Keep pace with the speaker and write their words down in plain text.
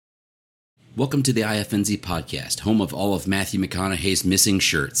Welcome to the IFNZ podcast, home of all of Matthew McConaughey's missing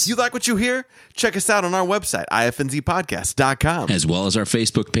shirts. You like what you hear? Check us out on our website, ifnzpodcast.com. As well as our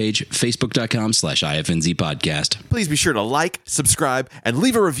Facebook page, facebook.com/IFNZ podcast. Please be sure to like, subscribe, and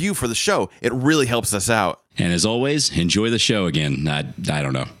leave a review for the show. It really helps us out. And as always, enjoy the show again. I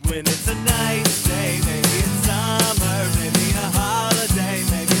don't know. When it's a nice day, maybe it's summer, maybe a holiday,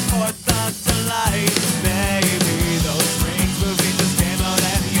 maybe 4th of July, maybe those Springs movie just came out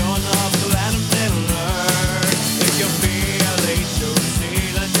and you're not glad Miller. If you're feeling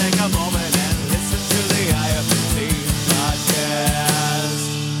juicy, then take a moment and listen to the IFNZ podcast.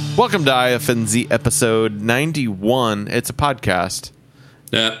 Welcome to IFNZ episode 91. It's a podcast.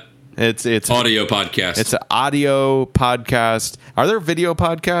 Yeah. It's Audio podcast. It's an audio podcast. Are there video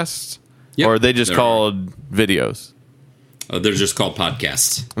podcasts? Yep, or are they just there called videos? They're just called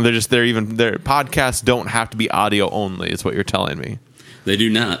podcasts. Their podcasts don't have to be audio only, is what you're telling me. They do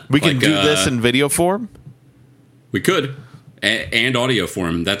not. We can do this in video form? We could. And audio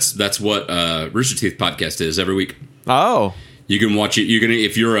form. That's what Rooster Teeth podcast is every week. Oh. You can watch it.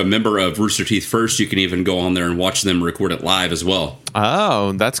 If you're a member of Rooster Teeth First, you can even go on there and watch them record it live as well.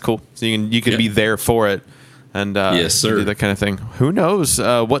 Oh, that's cool. So you can be there for it, and yes, sir. do that kind of thing. Who knows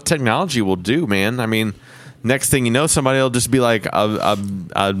what technology will do, man? I mean, next thing you know, somebody will just be like a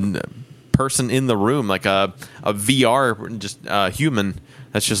person in the room, like a VR just human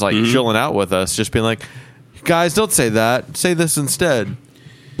that's just like chilling out with us, just being like, guys, don't say that. Say this instead.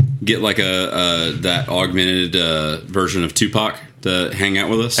 Get like that augmented version of Tupac to hang out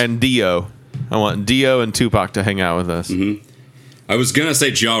with us. And Dio. I want Dio and Tupac to hang out with us. Mm-hmm. I was going to say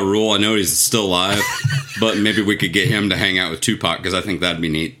Ja Rule. I know he's still alive, but maybe we could get him to hang out with Tupac because I think that'd be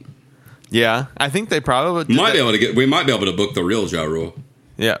neat. Yeah, I think they probably We might be able to book the real Ja Rule.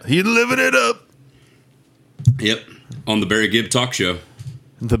 Yeah, he's living it up. Yep, on the Barry Gibb Talk Show.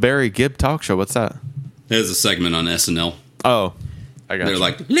 The Barry Gibb Talk Show. What's that? There's a segment on SNL. Oh, I got They're you.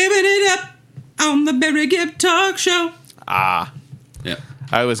 like, living it up on the Barry Gibb Talk Show. Ah. Yeah.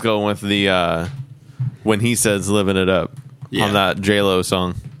 I was going with the when he says living it up on that J-Lo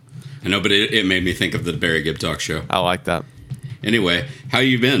song. I know, but it made me think of the Barry Gibb Talk Show. I like that. Anyway, how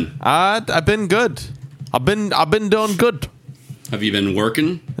you been? I've been good. I've been doing good. Have you been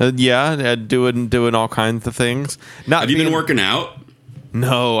working? Doing all kinds of things. Have you been working out?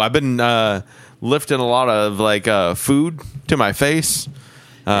 No, I've been lifting a lot of like food to my face.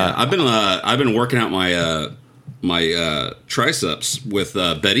 I've been working out my triceps with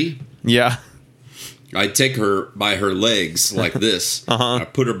Betty. Yeah. I take her by her legs like this. I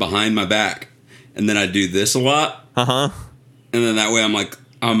put her behind my back, and then I do this a lot. And then that way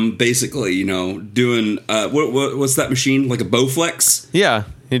I'm basically, doing what's that machine, like a Bowflex? Yeah,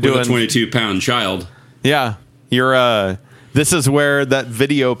 you're with doing a 22-pound child. Yeah, you're. This is where that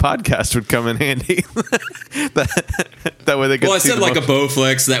video podcast would come in handy. that way they could. Well, I said like a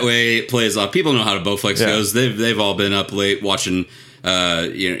Bowflex. That way it plays off. People know how to Bowflex goes. They've all been up late watching,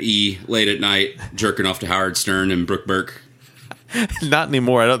 E late at night, jerking off to Howard Stern and Brooke Burke. Not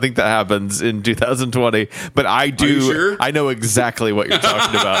anymore. I don't think that happens in 2020. But I do. Are you sure? I know exactly what you're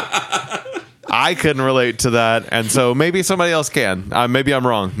talking about. I couldn't relate to that, and so maybe somebody else can. Maybe I'm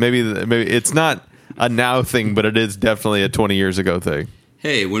wrong. Maybe it's not a now thing, but it is definitely a 20 years ago thing.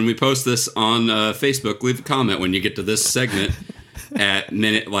 Hey, when we post this on Facebook, leave a comment when you get to this segment at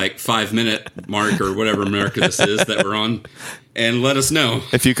 5 minute mark or whatever mark this is that we're on, and let us know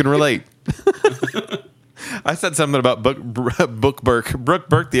if you can relate. I said something about Brooke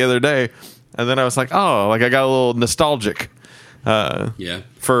Burke the other day, and then I was like, oh, like I got a little nostalgic. For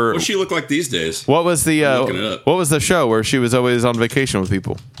what's she look like these days? What was the show where she was always on vacation with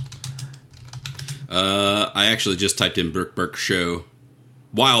people? I actually just typed in Brooke Burke show.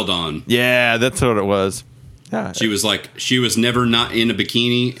 Wild On. Yeah, that's what it was. Yeah. She was never not in a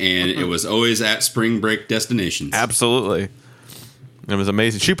bikini, and it was always at spring break destinations. Absolutely. It was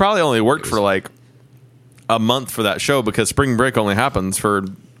amazing. She probably only worked for like a month for that show because spring break only happens for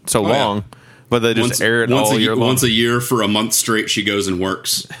so long. Yeah. But they just air it all year long. Once a year for a month straight, she goes and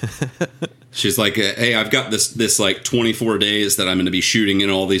works. She's like, hey, I've got this like 24 days that I'm going to be shooting in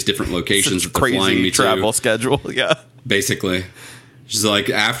all these different locations. It's a crazy travel schedule. Yeah. Basically. She's like,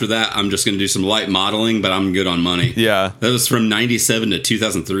 after that, I'm just going to do some light modeling, but I'm good on money. Yeah. That was from 97 to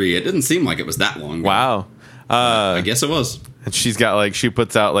 2003. It didn't seem like it was that long ago. Wow. I guess it was. And she's got like, she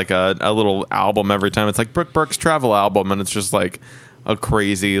puts out like a little album every time. It's like Brooke Burke's travel album. And it's just like a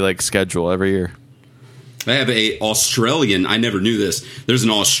crazy like schedule every year. I have a Australian, I never knew this. There's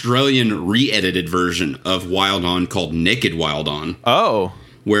an Australian re-edited version of Wild On called Naked Wild On. Oh.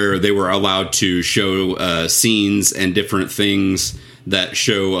 Where they were allowed to show scenes and different things that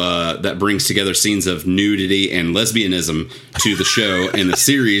show that brings together scenes of nudity and lesbianism to the show and the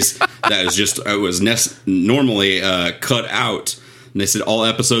series that is just normally cut out. And they said all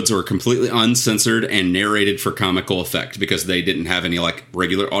episodes were completely uncensored and narrated for comical effect because they didn't have any like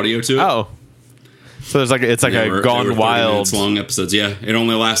regular audio to it. Oh, so there's like it's like They a were Gone 30 Wild. minutes long episodes. Yeah, it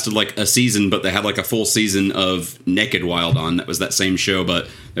only lasted like a season, but they had like a full season of Naked Wild on. That was that same show, but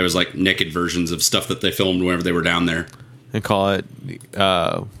there was like naked versions of stuff that they filmed whenever they were down there. And call it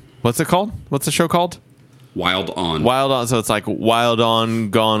what's it called? What's the show called? Wild On. Wild On. So it's like Wild On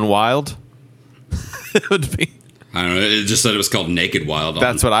Gone Wild. It would be. I don't know. It just said it was called Naked Wild On.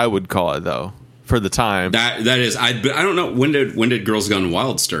 That's what I would call it though for the time. That is. But I don't know when did Girls Gone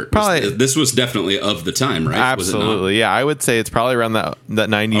Wild start? Probably This was definitely of the time, right? Absolutely. Was it not? Yeah, I would say it's probably around that I wonder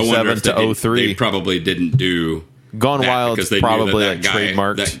 97 if to 03. They probably didn't do Gone that Wild's because they probably knew like that guy,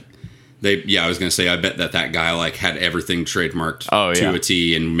 trademarked. I was going to say, I bet that guy like had everything trademarked Oh, to yeah. a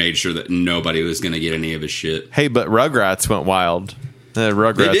T and made sure that nobody was going to get any of his shit. Hey, but Rugrats went wild.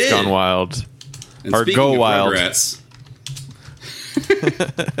 Rugrats did. Gone Wild. And Or speaking Go of Wild. Rugrats,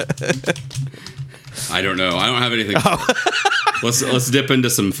 I don't know. I don't have anything. Let's dip into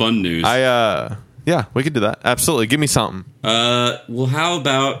some fun news. Yeah, we could do that. Absolutely. Give me something. Well, how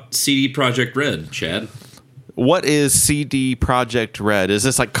about CD Projekt Red, Chad? What is CD Projekt Red? Is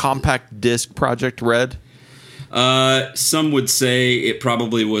this like compact disc Project Red? Some would say it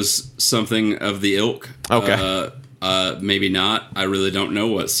probably was something of the ilk. Okay. Maybe not. I really don't know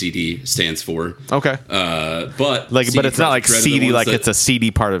what CD stands for. Okay. But Like, CD but it's not like Projekt Red are the CD, ones like that- it's a seedy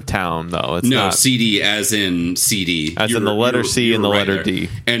part of town, though. It's no, not. CD as in CD. As in the letter C and the letter there. D.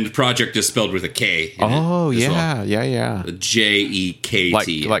 And project is spelled with a K. in Oh, it as yeah, well. yeah. JEKT. Like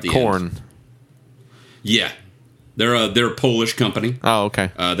at the corn. end. Yeah, they're a Polish company. Oh,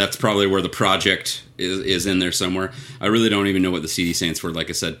 okay. That's probably where the project is in there somewhere. I really don't even know what the CD stands for, like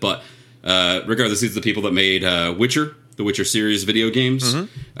I said. But regardless, these are the people that made Witcher, the Witcher series video games.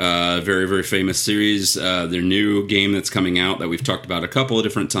 Very, very famous series. Their new game that's coming out that we've talked about a couple of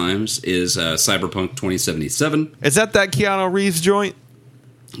different times is Cyberpunk 2077. Is that Keanu Reeves joint?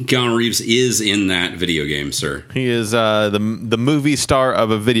 Keanu Reeves is in that video game, sir. He is the movie star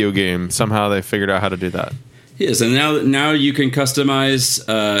of a video game. Somehow they figured out how to do that. Yes, and now you can customize.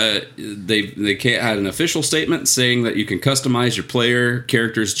 They had an official statement saying that you can customize your player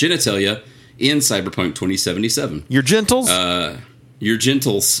character's genitalia in Cyberpunk 2077. Your gentles? Your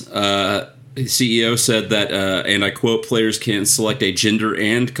gentles. CEO said that, and I quote, players can select a gender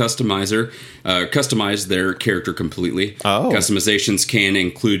and customize their character completely. Oh. Customizations can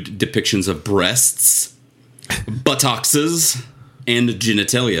include depictions of breasts, buttocks, and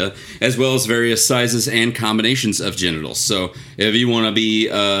genitalia, as well as various sizes and combinations of genitals. So if you want to be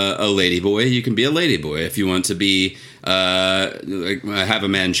a lady boy, you can be a lady boy. If you want to be have a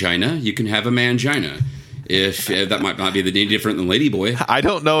mangina, you can have a mangina. If that might not be any different than lady boy. I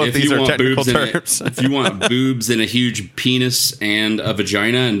don't know if these you are want technical boobs terms. if you want boobs and a huge penis and a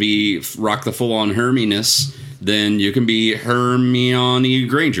vagina and rock the full on Herminess, then you can be Hermione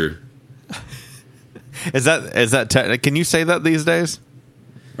Granger. Is that can you say that these days?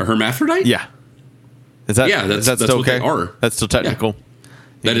 A hermaphrodite? Yeah. Is that Yeah, is that's still what okay? they are. That's still technical.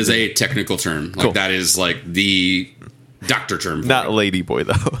 That is a technical term. Like Cool. that is like the doctor term. For Not it. ladyboy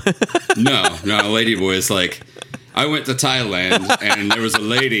though. No, lady boy is like, I went to Thailand and there was a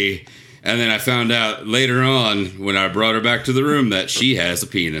lady, and then I found out later on when I brought her back to the room that she has a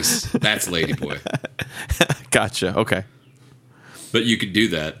penis. That's lady boy. Gotcha. Okay. But you could do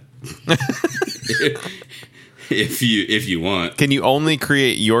that if you want. Can you only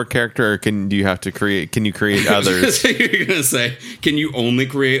create your character, or can you create others? You're gonna say, can you only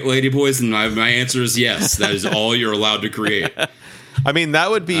create ladyboys? And my answer is yes. That is all you're allowed to create. I mean, that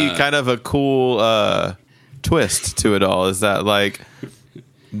would be kind of a cool twist to it all. Is that like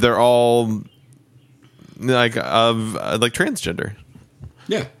they're all like transgender?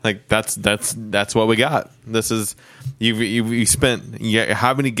 Yeah. Like that's what we got. This is you spent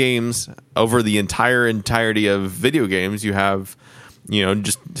how many games over the entirety of video games? You have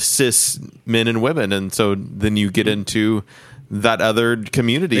just cis men and women, and so then you get into that other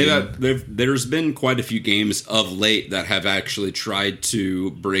community. There's been quite a few games of late that have actually tried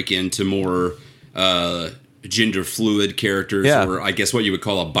to break into more gender fluid characters, or I guess what you would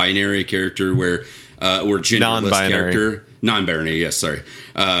call a binary character, or genderless Non-binary. character. Non-binary, yes, sorry.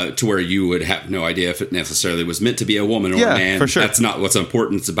 To where you would have no idea if it necessarily was meant to be a woman or a man. For sure. That's not what's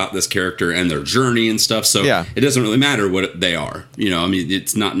important about this character and their journey and stuff. So it doesn't really matter what they are.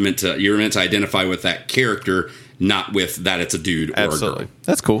 It's not meant to. You're meant to identify with that character, not with that it's a dude or Absolutely. a girl.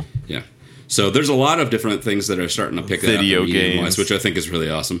 That's cool. Yeah. So there's a lot of different things that are starting to pick Video that up games. medium-wise, which I think is really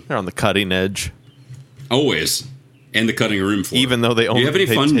awesome. They're on the cutting edge. Always. And the cutting room floor. Even though they only Do you have any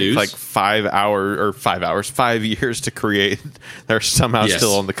they fun take news? like 5 years to create, they're somehow Yes.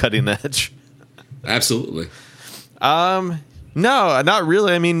 still on the cutting edge. Absolutely. No, not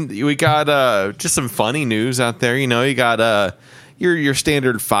really. I mean, we got just some funny news out there. You know, you got your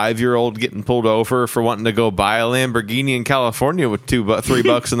standard 5-year-old getting pulled over for wanting to go buy a Lamborghini in California with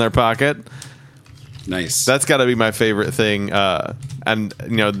 $3 in their pocket. Nice. That's got to be my favorite thing. And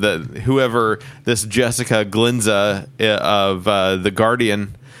you know, whoever this Jessica Glinza of The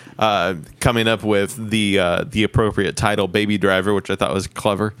Guardian coming up with the appropriate title, Baby Driver, which I thought was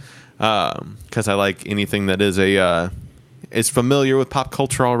clever because I like anything that is familiar with pop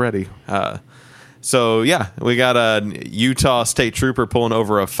culture already. So yeah, we got a Utah state trooper pulling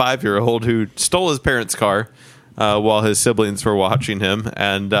over a 5-year-old who stole his parents' car while his siblings were watching him,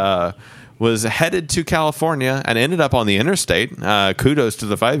 and was headed to California and ended up on the interstate. Kudos to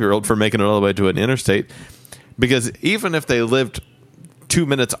the 5-year-old for making it all the way to an interstate, because even if they lived 2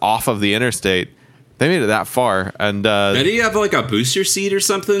 minutes off of the interstate, they made it that far. And did he have like a booster seat or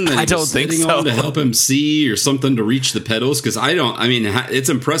something that I he don't was think sitting so. on to help him see, or something to reach the pedals? Because it's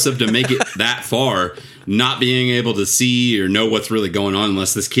impressive to make it that far, not being able to see or know what's really going on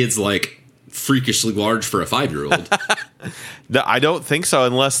unless this kid's like freakishly large for a 5-year-old. No, I don't think so,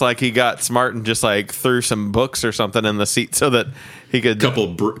 unless like he got smart and just like threw some books or something in the seat so that he could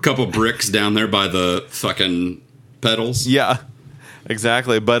couple bricks down there by the fucking pedals. Yeah,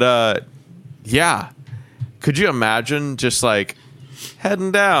 exactly. But yeah, could you imagine just like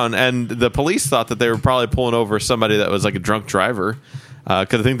heading down, and the police thought that they were probably pulling over somebody that was like a drunk driver,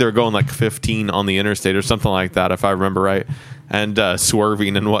 because I think they were going like 15 on the interstate or something like that, if I remember right, and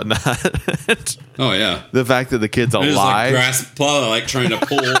swerving and whatnot. Oh yeah. The fact that the kid's It was like alive. probably like trying to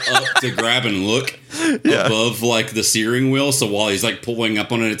pull up to grab and look above like the steering wheel. So while he's like pulling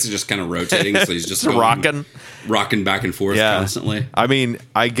up on it, it's just kind of rotating. So he's just rocking back and forth constantly. I mean,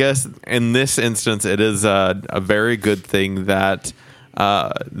 I guess in this instance, it is a very good thing that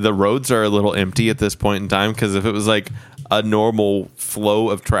the roads are a little empty at this point in time, because if it was like a normal flow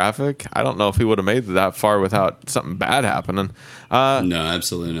of traffic, I don't know if he would have made it that far without something bad happening. No,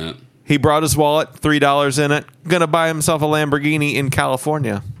 absolutely not. He brought his wallet, $3 in it, gonna buy himself a Lamborghini in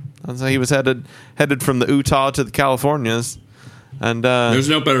California. So he was headed from the Utah to the Californias. And there's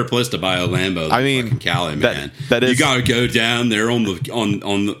no better place to buy a Lambo than fucking Cali, man. that is, you got to go down there on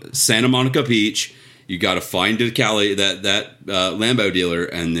the Santa Monica Beach. You got to find a Cali that Lambo dealer,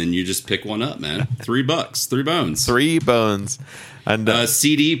 and then you just pick one up, man. $3, 3 bones, 3 bones. And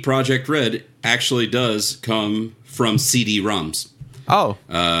CD Projekt Red actually does come from CD-ROMs. Oh,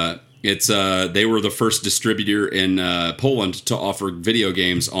 It's they were the first distributor in Poland to offer video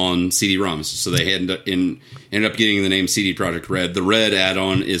games on CD-ROMs, so they ended up getting the name CD Projekt Red. The Red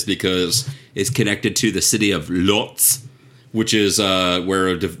add-on is because it's connected to the city of Lodz, which is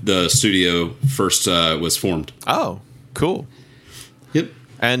where the studio first was formed. oh, cool. Yep.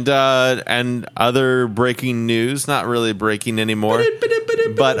 And other breaking news, not really breaking anymore,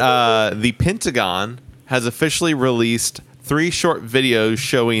 but the Pentagon has officially released 3 short videos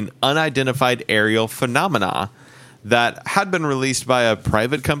showing unidentified aerial phenomena that had been released by a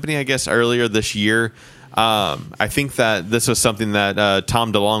private company, I guess, earlier this year. I think that this was something that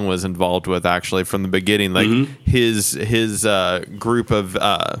Tom DeLonge was involved with, actually, from the beginning. Like his group of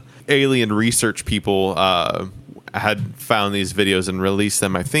alien research people had found these videos and released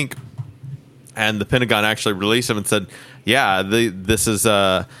them, I think. And the Pentagon actually released them and said, "Yeah, this is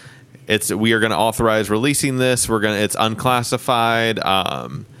we are going to authorize releasing this. It's unclassified,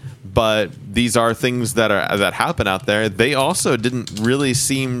 but these are things that happen out there." They also didn't really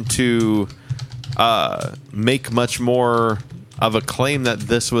seem to make much more of a claim that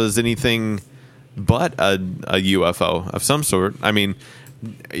this was anything but a UFO of some sort. I mean,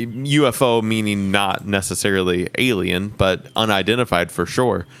 UFO meaning not necessarily alien, but unidentified for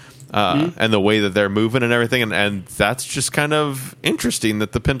sure. And the way that they're moving and everything. And that's just kind of interesting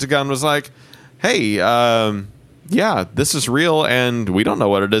that the Pentagon was like, hey, yeah, this is real, and we don't know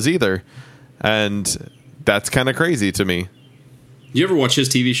what it is either. And that's kind of crazy to me. You ever watch his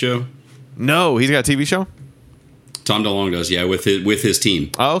TV show? No, he's got a TV show? Tom DeLonge does, yeah, with his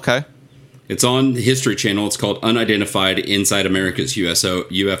team. Oh, okay. It's on History Channel. It's called Unidentified Inside America's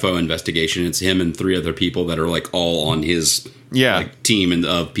UFO Investigation. It's him and 3 other people that are like all on his team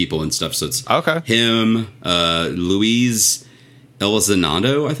of people and stuff. So it's him, Luis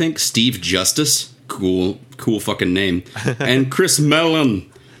Elizondo, I think, Steve Justice, cool fucking name, and Chris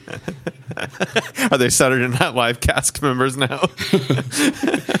Mellon. Are they Saturday Night Live cast members now?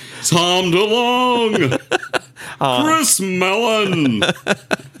 Tom DeLonge, Chris Mellon.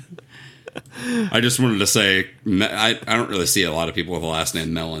 I just wanted to say, I don't really see a lot of people with the last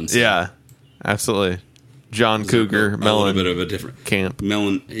name Mellon. So Yeah, absolutely. John Cougar, Mellon. A little bit of a different camp.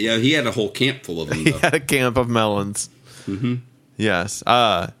 Mellon. Yeah, he had a whole camp full of them. He Though. had a camp of melons. Mm-hmm. Yes.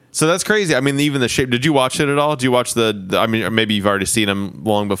 So that's crazy. I mean, even the shape. Did you watch it at all? Did you watch the I mean, maybe you've already seen them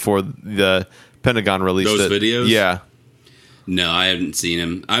long before the Pentagon released Those it. videos? Yeah. No, I haven't seen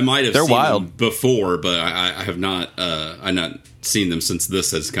him. I might have They're seen wild. them before, but I have not. I've not seen them since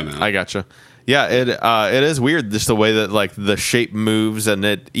this has come out. I gotcha. Yeah, it is weird just the way that like the shape moves, and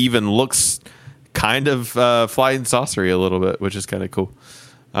it even looks kind of flying saucery a little bit, which is kind of cool.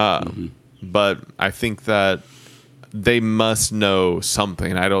 But I think that they must know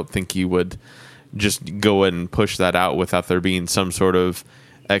something. I don't think you would just go and push that out without there being some sort of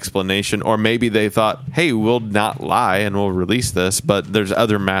explanation. Or maybe they thought, hey, we'll not lie and we'll release this, but there's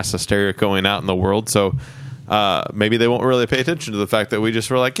other mass hysteria going out in the world, so maybe they won't really pay attention to the fact that we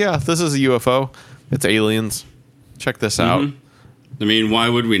just were like, yeah, this is a UFO. It's aliens. Check this out. I mean, why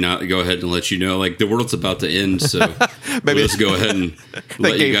would we not go ahead and let you know? Like, the world's about to end, so we'll just go ahead and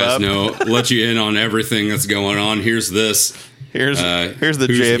let you gave guys up. know, let you in on everything that's going on. Here's this. Here's the Here's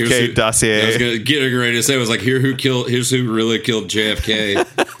JFK dossier. I was getting ready to say, I was like, here's who really killed JFK.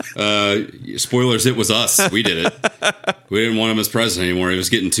 Spoilers, it was us. We did it. We didn't want him as president anymore. He was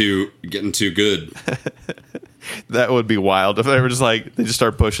getting too good. That would be wild if they were just like, they just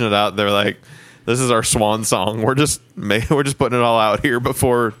start pushing it out. They're like, this is our swan song. We're just putting it all out here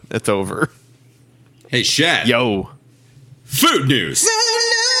before it's over. Hey, Shad. Yo. Food news.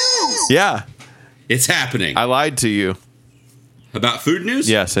 Yeah. It's happening. I lied to you. About food news?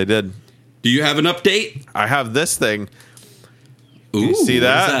 Yes, I did. Do you have an update? I have this thing. Ooh, you see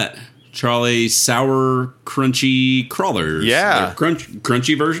that? What is that? Charlie sour crunchy crawlers. Yeah. They're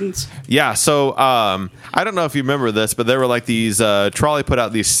crunchy versions? Yeah, so I don't know if you remember this, but there were like these Trolley put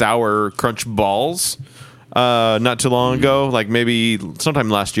out these sour crunch balls not too long ago, like maybe sometime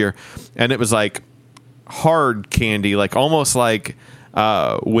last year, and it was like hard candy, like almost like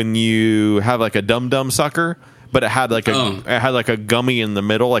when you have like a Dum Dum sucker, but it had like a gummy in the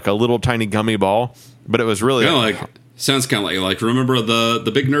middle, like a little tiny gummy ball, but it was really sounds kind of like remember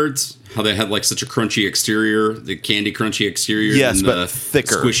the Big Nerds, how they had like such a crunchy exterior, the candy crunchy exterior, yes, and but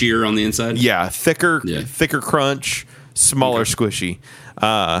thicker, squishier on the inside. Yeah, thicker crunch, smaller squishy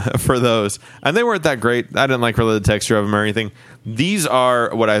for those, and they weren't that great. I didn't like really the texture of them or anything. These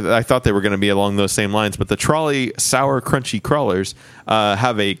are what I thought they were going to be along those same lines, but the Trolley sour crunchy crawlers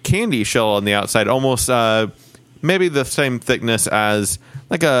have a candy shell on the outside, almost maybe the same thickness as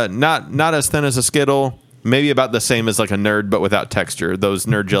like a not as thin as a Skittle. Maybe about the same as like a Nerd, but without texture. Those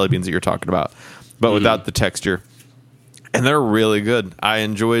Nerd jelly beans that you're talking about, but without the texture. And they're really good. I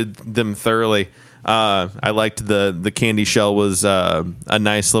enjoyed them thoroughly. I liked the candy shell was a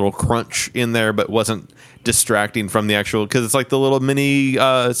nice little crunch in there, but wasn't distracting from the actual, because it's like the little mini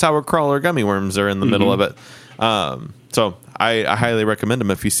sour crawler gummy worms are in the middle of it. So I highly recommend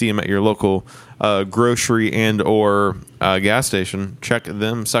them if you see them at your local grocery and or gas station. Check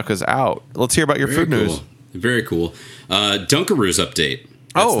them suckers out. Let's hear about your food news. Very cool. Dunkaroos update.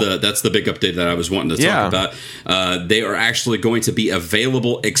 That's the big update that I was wanting to talk about. They are actually going to be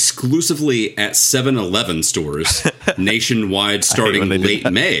available exclusively at 7-Eleven stores nationwide starting late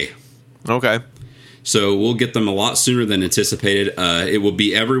May. Okay. So we'll get them a lot sooner than anticipated. It will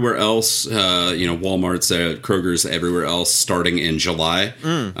be everywhere else, Walmart's, Kroger's, everywhere else, starting in July,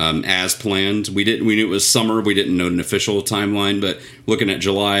 as planned. We knew it was summer. We didn't know an official timeline, but looking at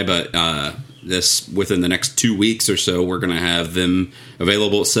July. But this within the next 2 weeks or so, we're going to have them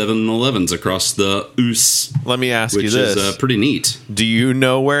available at 7-Elevens across the US. Let me ask you this: which is pretty neat. Do you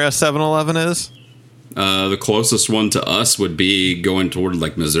know where a 7-Eleven is? The closest one to us would be going toward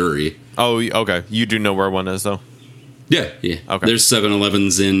like Missouri. Oh, okay. You do know where one is, though? Yeah. Okay. There's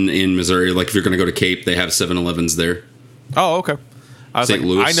 7-Elevens in Missouri. Like if you're going to go to Cape, they have 7-Elevens there. Oh, okay. I was St.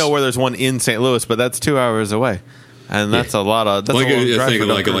 Louis. I know where there's one in St. Louis, but that's 2 hours away, and that's a lot of. That's like a long drive I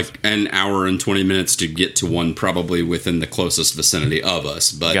think for like an hour and 20 minutes to get to one, probably within the closest vicinity of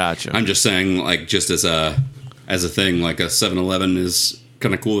us. But Gotcha. I'm just saying, like just as a thing, like a 7-Eleven is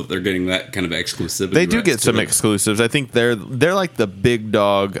kind of cool that they're getting that kind of exclusivity. They do get some exclusives. I think they're like the big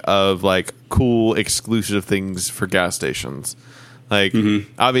dog of like cool exclusive things for gas stations. Like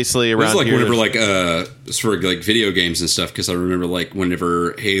obviously It around was like here, whenever like it's for like video games and stuff, because I remember like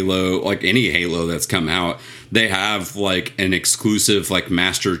whenever Halo, like any Halo that's come out, they have like an exclusive like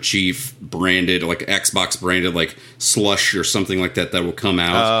Master Chief branded, like Xbox branded like slush or something like that will come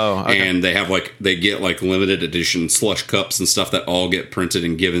out. Oh, okay. And they have like they get like limited edition slush cups and stuff that all get printed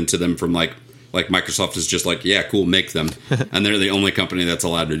and given to them from like Microsoft is just like, yeah, cool, make them. And they're the only company that's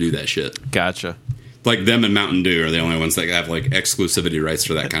allowed to do that shit. Gotcha. Like them and Mountain Dew are the only ones that have like exclusivity rights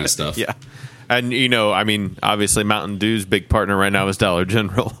for that kind of stuff. Yeah. And, you know, I mean, obviously Mountain Dew's big partner right now is Dollar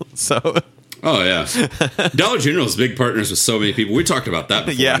General. So, Oh, yeah. Dollar General's big partners with so many people. We talked about that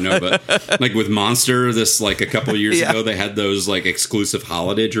before, Yeah. I know, but like with Monster, this like a couple of years Yeah. ago, they had those like exclusive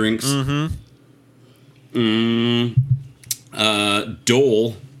holiday drinks.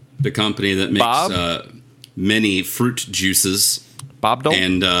 Dole, the company that makes Bob? many fruit juices Bob Dole?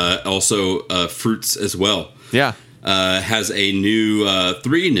 and also fruits as well. Yeah. Has a new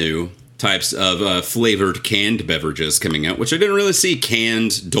 3 new types of flavored canned beverages coming out, which I didn't really see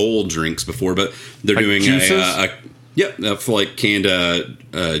canned Dole drinks before, but they're Like doing juices? for like canned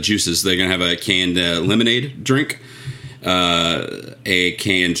juices. They're gonna have a canned lemonade drink, a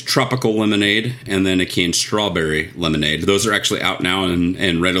canned tropical lemonade, and then a canned strawberry lemonade. Those are actually out now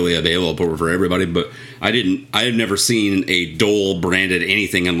and readily available for everybody. But I had never seen a Dole branded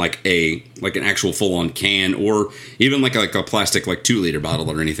anything in like an actual full on can, or even like a plastic like 2-liter bottle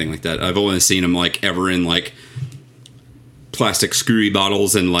or anything like that. I've only seen them like ever in like plastic screwy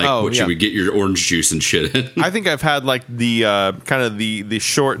bottles and like Oh, what yeah. you would get your orange juice and shit in. I think I've had like the kind of the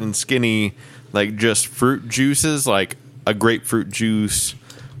short and skinny, like just fruit juices, like a grapefruit juice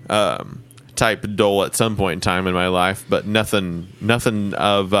type Dole at some point in time in my life, but nothing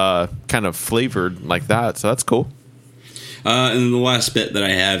of kind of flavored like that. So that's cool. And then the last bit that I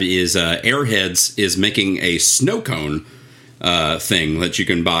have is Airheads is making a snow cone thing that you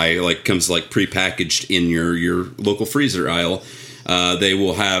can buy, like comes like prepackaged in your local freezer aisle. They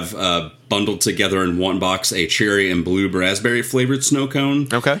will have bundled together in one box a cherry and blue raspberry flavored snow cone.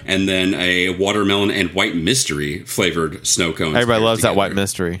 Okay. And then a watermelon and white mystery flavored snow cone. Everybody loves that white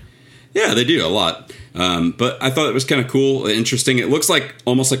mystery. Yeah, they do a lot. But I thought it was kind of cool, interesting. It looks like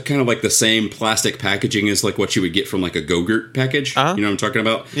almost like kind of like the same plastic packaging as like what you would get from like a Go-Gurt package. Uh-huh. You know what I'm talking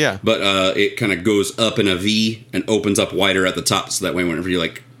about? Yeah. But it kind of goes up in a V and opens up wider at the top, so that way whenever you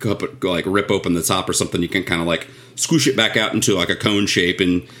like go like rip open the top or something, you can kind of like squish it back out into like a cone shape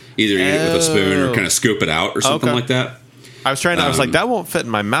and either eat it with a spoon or kind of scoop it out or something Okay. like that. I was like, that won't fit in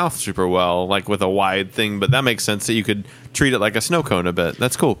my mouth super well, like with a wide thing, but that makes sense that you could treat it like a snow cone a bit.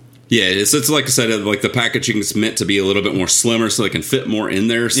 That's cool. Yeah, it's like I said, like the packaging is meant to be a little bit more slimmer so it can fit more in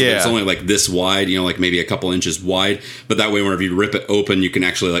there. So Yeah. it's only like this wide, you know, like maybe a couple inches wide. But that way, whenever you rip it open, you can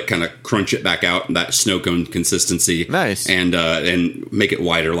actually like kind of crunch it back out in that snow cone consistency. Nice. And make it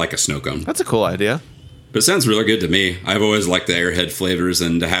wider like a snow cone. That's a cool idea. But it sounds really good to me. I've always liked the Airhead flavors,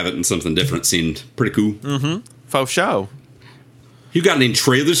 and to have it in something different seemed pretty cool. Faux show. You got any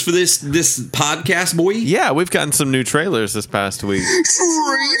trailers for this podcast, boy? Yeah, we've gotten some new trailers this past week.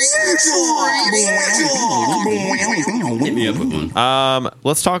 Hit me up with one.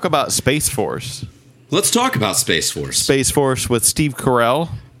 Let's talk about Space Force. Let's talk about Space Force. Space Force with Steve Carell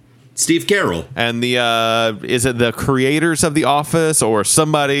Steve Carell. and the is it the creators of The Office or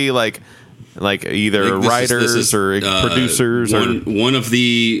somebody like either I think writers this is, or producers or one of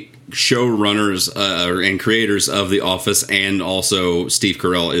the showrunners and creators of The Office, and also Steve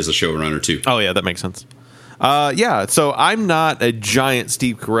Carell is a showrunner too. oh yeah, that makes sense. Yeah, so I'm not a giant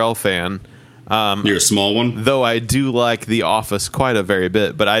Steve Carell fan. You're a small one. Though I do like The Office quite a very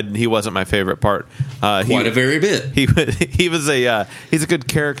bit, but he wasn't my favorite part. Quite a very bit. He's a good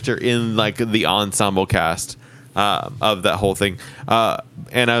character in like the ensemble cast of that whole thing.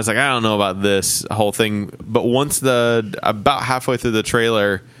 And I was like, I don't know about this whole thing, but once about halfway through the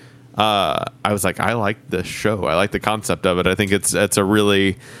trailer, I was like, I like this show. I like the concept of it. I think it's a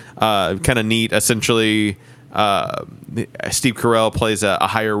really kind of neat. Essentially, Steve Carell plays a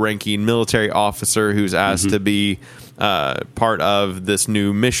higher ranking military officer who's asked to be part of this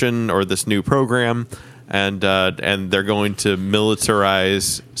new mission or this new program, and they're going to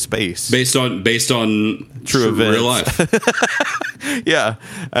militarize space based on True events. real life. yeah,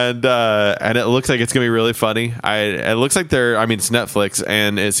 and it looks like it's gonna be really funny. It looks like it's Netflix,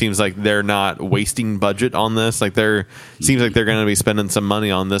 and it seems like they're not wasting budget on this. Like seems like they're gonna be spending some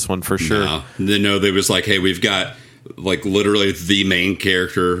money on this one for sure. No, they was like, hey, we've got like literally the main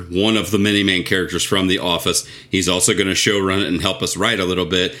character, one of the many main characters from The Office. He's also going to showrun it and help us write a little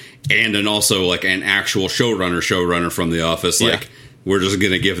bit, and then also like an actual showrunner from The Office. Yeah. Like we're just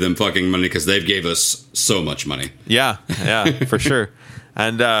going to give them fucking money because they've gave us so much money. Yeah, for sure.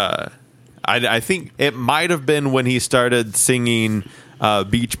 And I think it might have been when he started singing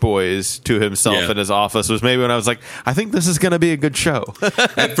Beach Boys to himself in his office, was maybe when I was like, I think this is going to be a good show.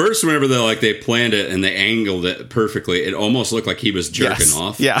 At first, whenever they planned it and they angled it perfectly, it almost looked like he was jerking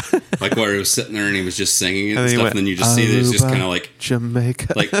off. Yeah. Like where he was sitting there and he was just singing it and stuff, and then you just see that he's just kind of like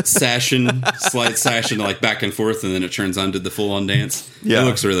Jamaica, like slide sashing like back and forth, and then it turns on to the full on dance. Yeah. It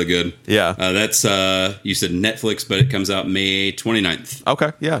looks really good. Yeah. That's you said Netflix, but it comes out May 29th.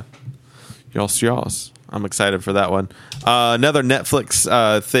 Okay, yeah. Yos. I'm excited for that one. Another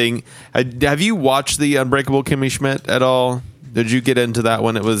Netflix thing. Have you watched The Unbreakable Kimmy Schmidt at all? Did you get into that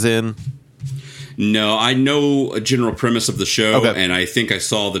when it was in? No, I know a general premise of the show, Okay. and I think I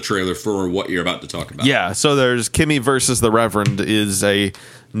saw the trailer for what you're about to talk about. Yeah, so there's Kimmy versus the Reverend is a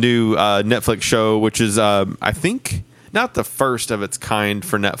new Netflix show, which is, I think, not the first of its kind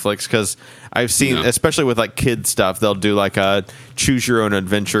for Netflix, because I've seen, especially with like kid stuff, they'll do like a choose your own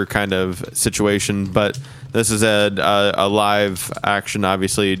adventure kind of situation, but this is a live action,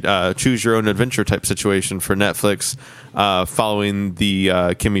 obviously, choose your own adventure type situation for Netflix, following the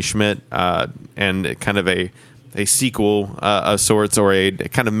Kimmy Schmidt and kind of a sequel of sorts, or a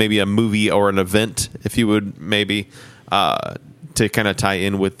kind of maybe a movie or an event, if you would maybe, to kind of tie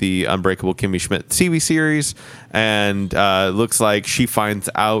in with the Unbreakable Kimmy Schmidt TV series. And looks like she finds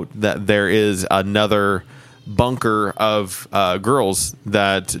out that there is another bunker of girls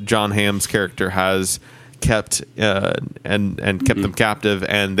that John Hamm's character has kept and kept them captive,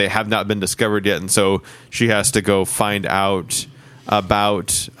 and they have not been discovered yet. And so she has to go find out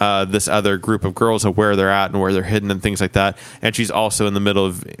about this other group of girls and where they're at and where they're hidden and things like that. And she's also in the middle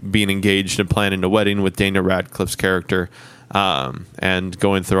of being engaged and planning a wedding with Daniel Radcliffe's character, and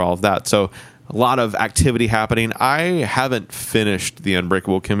going through all of that. So a lot of activity happening. I haven't finished The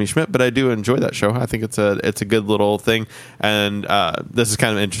Unbreakable Kimmy Schmidt, but I do enjoy that show. I think it's a good little thing. And this is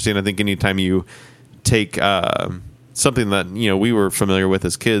kind of interesting. I think anytime you take something that, you know, we were familiar with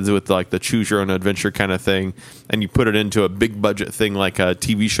as kids, with like the choose your own adventure kind of thing, and you put it into a big budget thing like a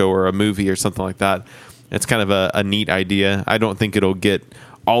TV show or a movie or something like that, it's kind of a neat idea. I don't think it'll get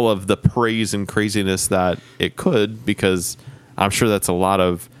all of the praise and craziness that it could, because I'm sure that's a lot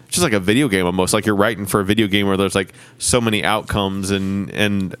of, just like a video game almost, like you're writing for a video game where there's like so many outcomes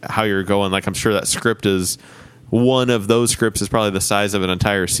and how you're going. Like I'm sure that script is, one of those scripts is probably the size of an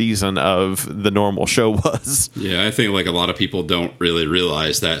entire season of the normal show was. Yeah, I think like a lot of people don't really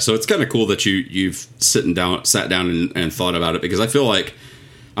realize that. So it's kind of cool that you've sat down and thought about it, because I feel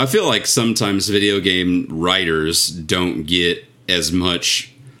like sometimes video game writers don't get as much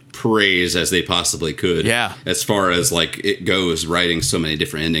praise as they possibly could. Yeah. As far as like it goes, writing so many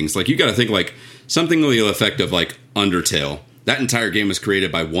different endings. Like you got to think like something to the effect of like Undertale. That entire game was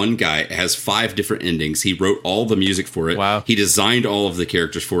created by one guy. It has 5 different endings. He wrote all the music for it. Wow. He designed all of the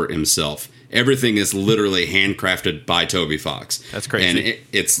characters for it himself. Everything is literally handcrafted by Toby Fox. That's crazy. And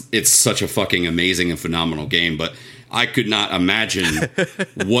it's such a fucking amazing and phenomenal game. But I could not imagine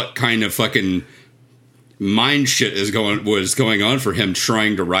what kind of fucking mind shit was going on for him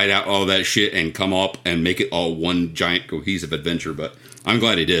trying to write out all that shit and come up and make it all one giant cohesive adventure. But I'm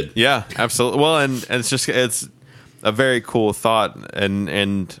glad he did. Yeah, absolutely. Well, and it's a very cool thought,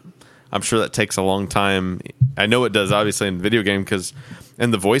 and I'm sure that takes a long time. I know it does, obviously, in video game,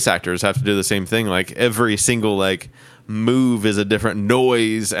 and the voice actors have to do the same thing. Like every single like move is a different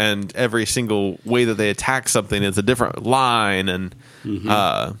noise, and every single way that they attack something is a different line, and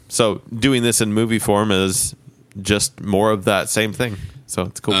so doing this in movie form is just more of that same thing. So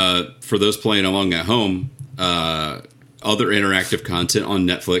it's cool. For those playing along at home, other interactive content on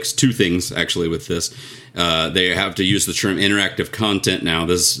Netflix. 2 things actually with this. They have to use the term interactive content now.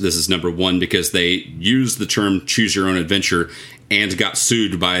 This is number 1 because they used the term choose your own adventure and got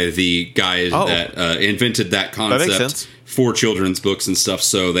sued by the guy that invented that concept. That makes sense. For children's books and stuff.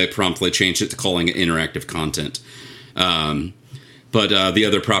 So they promptly changed it to calling it interactive content. But the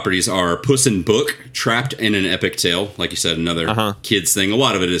other properties are Puss in Book, Trapped in an Epic Tale. Like you said, another kids thing. A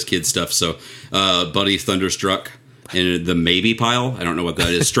lot of it is kids stuff. So Buddy Thunderstruck. In the maybe pile, I don't know what that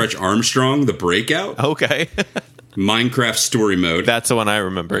is. Stretch Armstrong, The Breakout. Okay. Minecraft Story Mode. That's the one I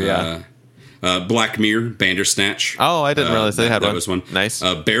remember, yeah. Black Mirror, Bandersnatch. Oh, I didn't realize they had one. That was one. Nice.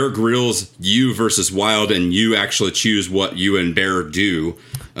 Bear Grylls, You versus Wild, and you actually choose what you and Bear do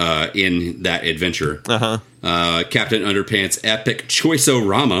in that adventure. Captain Underpants, Epic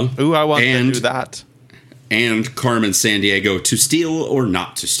Choice-O-Rama. Ooh, I want to do that. And Carmen Sandiego, To Steal or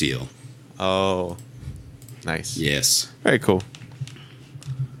Not to Steal. Oh, nice. Yes. Very cool.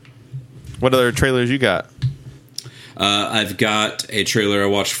 What other trailers you got? I've got a trailer I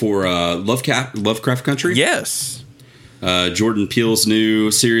watched for Lovecraft Country. Yes. Jordan Peele's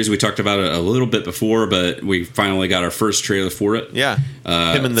new series. We talked about it a little bit before, but we finally got our first trailer for it. Yeah.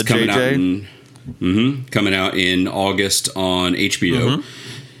 Him and the JJ. JJ. Coming out in August on HBO.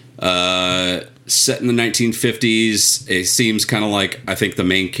 Set in the 1950s. It seems kind of like, I think the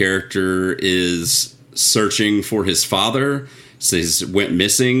main character is searching for his father. So he went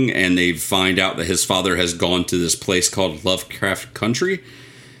missing, and they find out that his father has gone to this place called Lovecraft Country.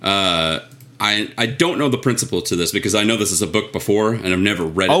 I don't know the principle to this because I know this is a book before, and I've never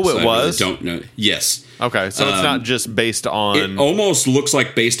read it. Oh, it was? I really don't know. Yes. Okay, so it's not just based on... It almost looks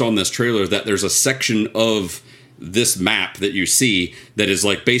like, based on this trailer, that there's a section of this map that you see that is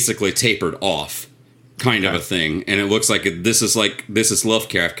like basically tapered off, kind of a thing. And it looks like this is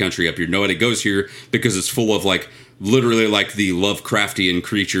Lovecraft Country up here. Nobody goes here because it's full of like literally like the Lovecraftian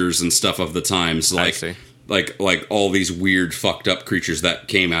creatures and stuff of the times. I see. Like all these weird fucked up creatures that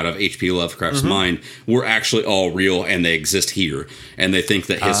came out of H.P. Lovecraft's mind were actually all real, and they exist here. And they think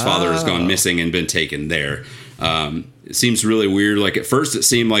that his father has gone missing and been taken there. It seems really weird. Like at first it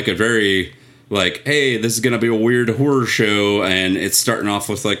seemed like a very like, hey, this is going to be a weird horror show, and it's starting off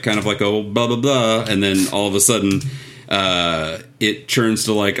with like kind of like a blah blah blah, and then all of a sudden it turns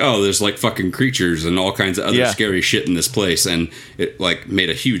to like, oh, there's like fucking creatures and all kinds of other scary shit in this place, and it like made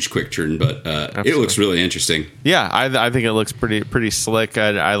a huge quick turn, but it looks really interesting. Yeah, I think it looks pretty slick.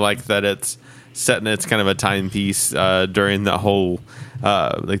 I like that it's set in its kind of a timepiece during the whole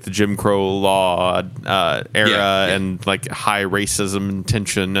like the Jim Crow law era and like high racism and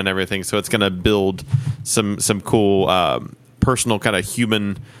tension and everything. So it's going to build some cool personal kind of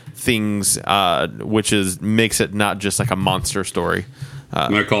human things, which makes it not just like a monster story.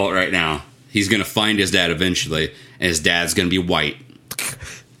 I'm going to call it right now. He's going to find his dad eventually, and his dad's going to be white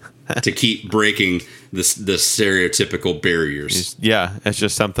to keep breaking the stereotypical barriers. Yeah, it's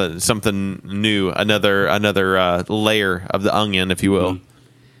just something new, another layer of the onion, if you will.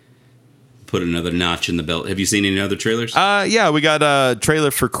 Put another notch in the belt. Have you seen any other trailers? Yeah, we got a trailer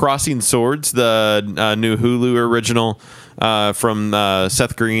for Crossing Swords, the new Hulu original from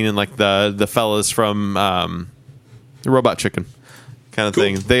Seth Green and like the fellas from Robot Chicken kind of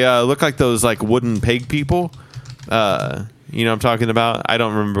thing. They look like those like wooden peg people. You know what I'm talking about? I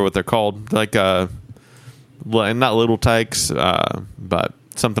don't remember what they're called. Like not Little Tykes, but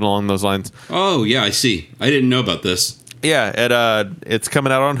something along those lines. Oh yeah, I see. I didn't know about this. Yeah, it's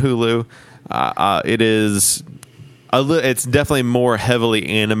coming out on Hulu. It's definitely more heavily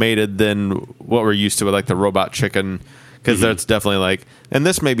animated than what we're used to with like the Robot Chicken, because that's definitely like, and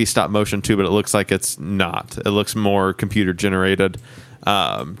this may be stop motion too, but it looks like it's not. It looks more computer generated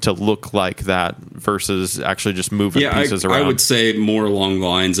to look like that versus actually just moving pieces around. I would say more along the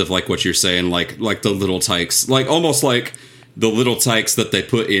lines of like what you're saying, like the Little Tykes, like almost like the Little Tykes that they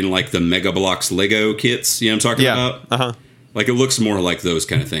put in like the Mega Bloks Lego kits. You know what I'm talking about? Like it looks more like those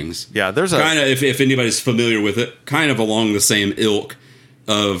kind of things. Yeah, there's kind of, if anybody's familiar with it, kind of along the same ilk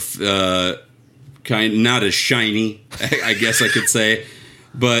of not as shiny, I guess I could say,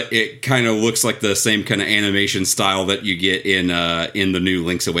 but it kind of looks like the same kind of animation style that you get in the new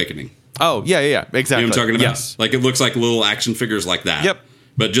Link's Awakening. Oh yeah, exactly. You know what I'm talking about? Yes. Like it looks like little action figures like that. Yep.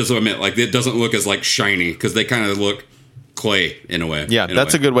 But just what I meant, like it doesn't look as like shiny because they kind of look clay in a way. Yeah,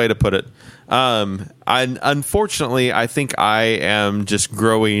 that's a good way to put it. Unfortunately, I think I am just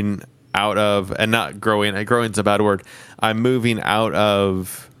growing out of, and not growing, growing's a bad word. I'm moving out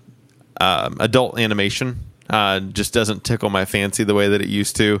of adult animation. Just doesn't tickle my fancy the way that it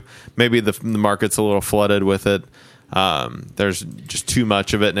used to. Maybe the market's a little flooded with it. There's just too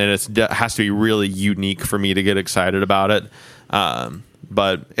much of it, and it has to be really unique for me to get excited about it.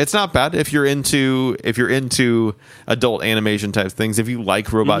 But it's not bad if you're into adult animation type things. If you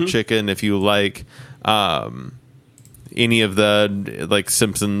like Robot Chicken, if you like any of the like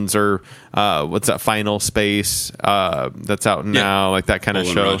Simpsons or what's that Final Space that's out now, like that kind of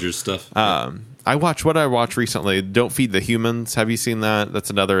show. Rogers stuff. I watched recently. Don't Feed the Humans. Have you seen that? That's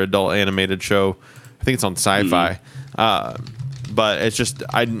another adult animated show. I think it's on Sci-Fi. But it's just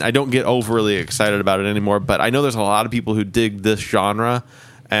I don't get overly excited about it anymore. But I know there's a lot of people who dig this genre,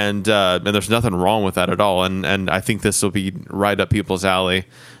 and there's nothing wrong with that at all. And I think this will be right up people's alley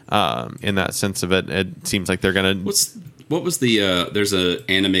in that sense of it. It seems like they're gonna. What was the? There's a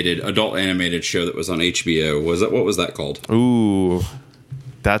adult animated show that was on HBO. What was that called? Ooh,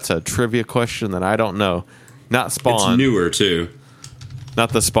 that's a trivia question that I don't know. Not Spawn. It's newer too.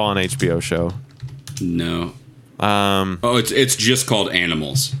 Not the Spawn HBO show. No. It's just called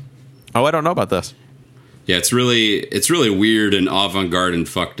Animals. Oh, I don't know about this. Yeah, it's really weird and avant-garde and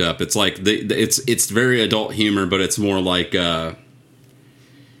fucked up. It's like it's very adult humor, but it's more like I'm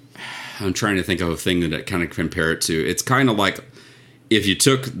trying to think of a thing that I kind of compare it to. It's kind of like if you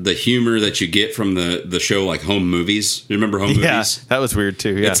took the humor that you get from the show like Home Movies. You remember Home Yeah, Movies? that was weird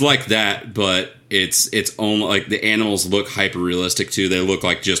too. Yeah, It's like that, but it's only like the animals look hyper realistic too. They look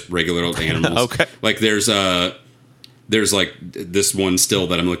like just regular old animals. Okay. Like there's like this one still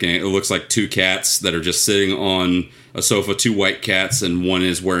that I'm looking at. It looks like two cats that are just sitting on a sofa, two white cats, and one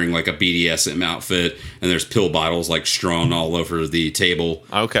is wearing like a BDSM outfit, and there's pill bottles like strewn all over the table.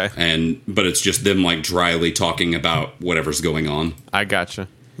 Okay. But it's just them like dryly talking about whatever's going on. I gotcha.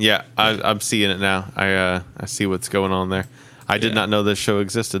 Yeah, I'm seeing it now. I see what's going on there. I did not know this show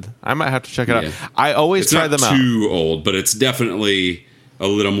existed. I might have to check it out. I always try them out. It's not too old, but it's definitely a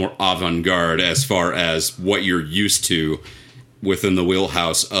little more avant-garde as far as what you're used to within the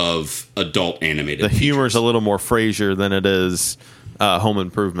wheelhouse of adult animated. The humor's a little more Frasier than it is Home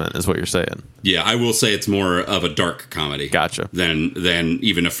Improvement, is what you're saying. Yeah, I will say it's more of a dark comedy. Gotcha. Than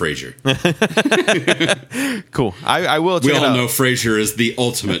even a Frasier. Cool. I will check We it out. all know Frasier is the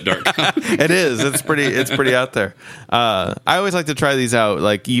ultimate dark comedy. It is. It's pretty out there. I always like to try these out,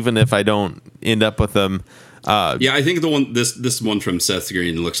 like even if I don't end up with them. Yeah, I think this one from Seth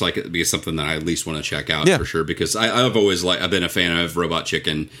Green looks like it'd be something that I at least want to check out for sure, because I've always I've been a fan of Robot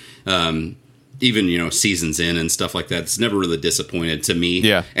Chicken, even seasons in and stuff like that. It's never really disappointed to me.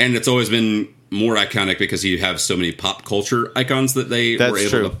 Yeah, and it's always been more iconic because you have so many pop culture icons that they were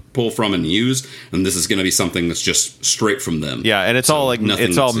able to pull from and use, and this is going to be something that's just straight from them. Yeah, and it's all like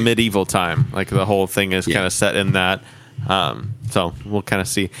it's all medieval time. Like the whole thing is kind of set in that. So we'll kind of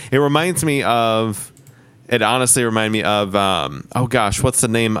see. It reminds me of. It honestly reminded me of, oh gosh, what's the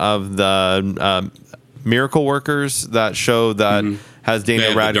name of the Miracle Workers, that show that has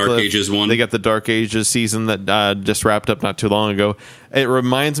Daniel Radcliffe? The Dark Ages one. They got the Dark Ages season that just wrapped up not too long ago. It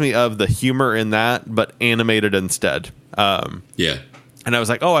reminds me of the humor in that, but animated instead. Yeah. And I was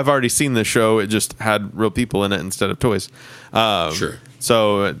like, oh, I've already seen this show. It just had real people in it instead of toys. Sure.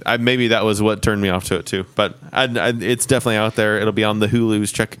 So maybe that was what turned me off to it too. But it's definitely out there. It'll be on the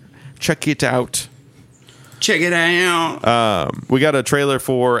Hulu's. Check it out. Check it out. We got a trailer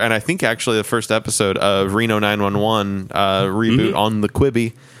for, and I think actually the first episode of Reno 911 reboot on the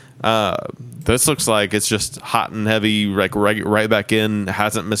Quibi. This looks like it's just hot and heavy, like right back in.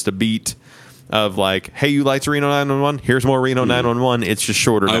 Hasn't missed a beat of like, hey, you liked Reno 911? Here's more Reno 911. It's just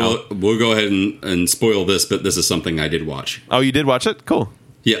shorter now. We'll go ahead and spoil this, but this is something I did watch. Oh, you did watch it? Cool.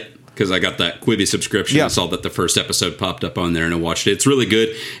 Yeah. Because I got that Quibi subscription. Yeah. I saw that the first episode popped up on there, and I watched it. It's really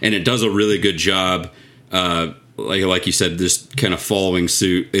good, and it does a really good job. Like you said, just kind of following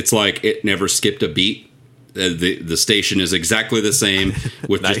suit. It's like it never skipped a beat. The station is exactly the same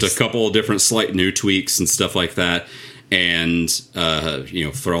with Nice. just a couple of different slight new tweaks and stuff like that. And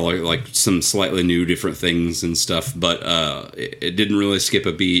for all like some slightly new different things and stuff, but it didn't really skip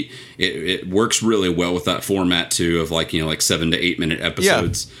a beat. It works really well with that format too, of like 7 to 8 minute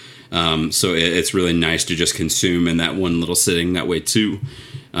episodes. Yeah. So it's really nice to just consume in that one little sitting that way too.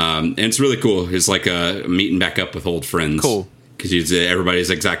 And it's really cool. It's like meeting back up with old friends. Cool. Because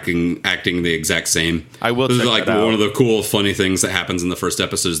everybody's acting the exact same. I will This check is like that out. one of the cool, funny things that happens in the first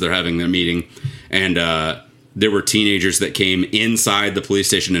episodes. They're having their meeting, and there were teenagers that came inside the police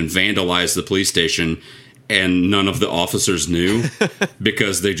station and vandalized the police station, and none of the officers knew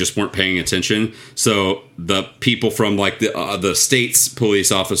because they just weren't paying attention. So the people from like the state's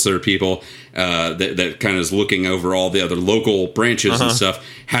police officer people that kind of is looking over all the other local branches and stuff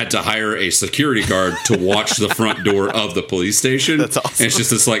had to hire a security guard to watch the front door of the police station. That's awesome. And it's just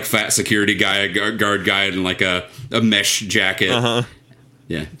this like fat security guy, guard guy in like a mesh jacket.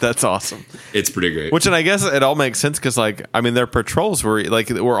 Yeah, That's awesome. it's pretty great. Which, and I guess it all makes sense because, like, I mean, their patrols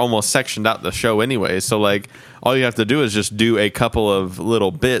were almost sectioned out the show anyway. So, like, all you have to do is just do a couple of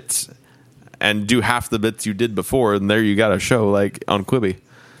little bits and do half the bits you did before, and there you got a show like on Quibi.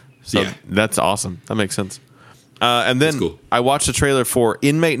 So that's awesome. That makes sense. And then cool. I watched the trailer for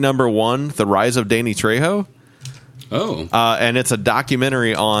Inmate Number 1: The Rise of Danny Trejo. Oh, And it's a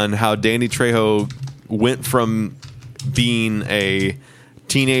documentary on how Danny Trejo went from being a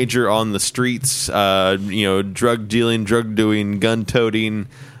teenager on the streets, drug dealing, drug doing, gun toting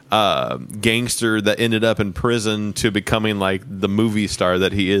gangster that ended up in prison to becoming like the movie star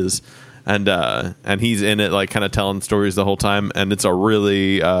that he is. And he's in it, like, kind of telling stories the whole time. And it's a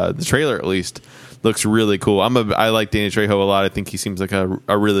really, the trailer at least looks really cool. I like Danny Trejo a lot. I think he seems like a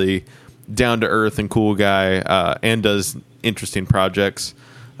really down to earth and cool guy, and does interesting projects.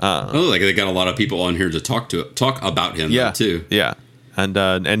 like they got a lot of people on here to talk about him. Yeah, too. Yeah,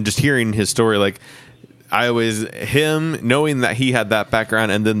 and just hearing his story, like, I always him knowing that he had that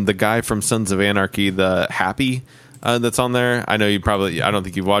background, and then the guy from Sons of Anarchy, the Happy. That's on there. I know I don't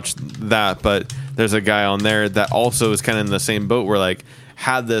think you've watched that, but there's a guy on there that also is kind of in the same boat where like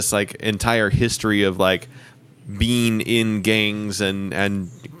had this like entire history of like being in gangs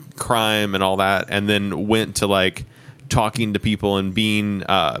and crime and all that, and then went to like talking to people and being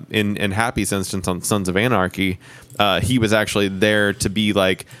in Happy's instance on Sons of Anarchy. He was actually there to be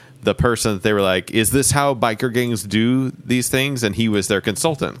like the person that they were like, is this how biker gangs do these things? And he was their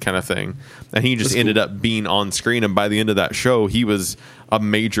consultant kind of thing. And he just ended up being on screen. And by the end of that show, he was a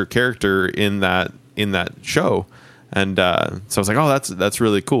major character in that show. And so I was like, oh, that's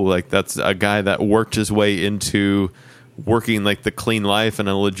really cool. Like that's a guy that worked his way into working like the clean life and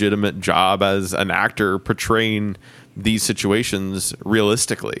a legitimate job as an actor portraying these situations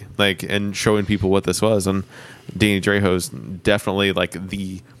realistically, like, and showing people what this was. And Danny Trejo's definitely like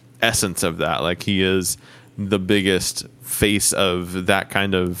the essence of that. Like he is the biggest face of that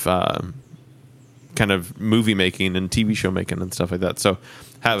kind of movie making and TV show making and stuff like that. So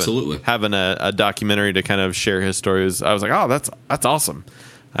having a documentary to kind of share his stories, I was like, oh, that's awesome.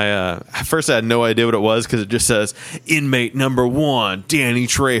 At first I had no idea what it was because it just says inmate number 1, Danny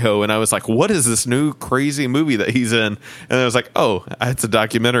Trejo, and I was like, what is this new crazy movie that he's in? And I was like, oh, it's a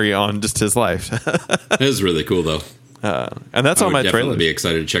documentary on just his life. It is really cool though. And that's on my trailer. Definitely be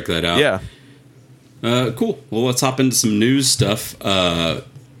excited to check that out. Yeah. Cool. Well, let's hop into some news stuff.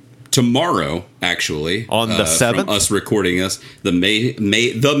 Tomorrow, actually, on the 7th, from us recording this, the May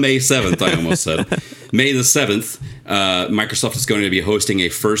 7th. I almost said May the 7th. Microsoft is going to be hosting a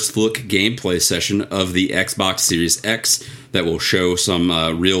first look gameplay session of the Xbox Series X that will show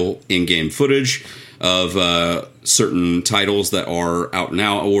some real in-game footage of certain titles that are out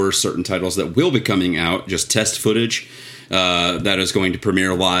now or certain titles that will be coming out, just test footage. That is going to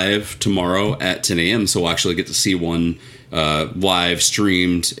premiere live tomorrow at 10 a.m. So we'll actually get to see one live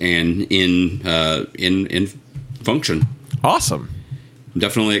streamed and in function. Awesome. I'm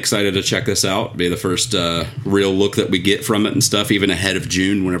definitely excited to check this out. Be the first real look that we get from it and stuff, even ahead of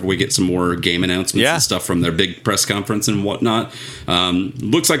June, whenever we get some more game announcements and stuff from their big press conference and whatnot.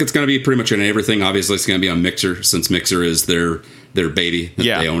 Looks like it's going to be pretty much on everything. Obviously, it's going to be on Mixer, since Mixer is their baby.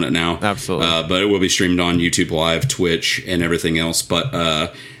 They own it now. Absolutely. But it will be streamed on YouTube Live, Twitch, and everything else. But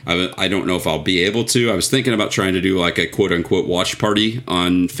I don't know if I'll be able to. I was thinking about trying to do like a quote unquote watch party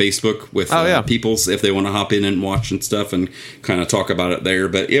on Facebook with people if they want to hop in and watch and stuff and kind of talk about it there.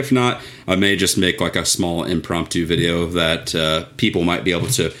 But if not, I may just make like a small impromptu video that people might be able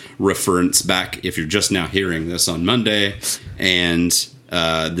to reference back if you're just now hearing this on Monday and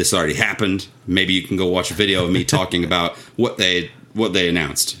this already happened. Maybe you can go watch a video of me talking about what they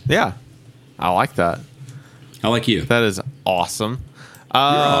announced. Yeah, I like that. I like you. That is awesome. You're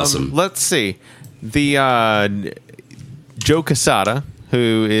awesome. Let's see. The Joe Quesada,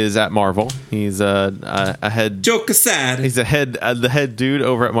 who is at Marvel, he's a head. Joe Quesada. He's the head dude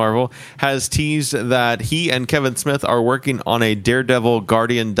over at Marvel. Has teased that he and Kevin Smith are working on a Daredevil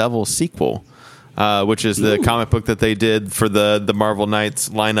Guardian Devil sequel, which is the comic book that they did for the Marvel Knights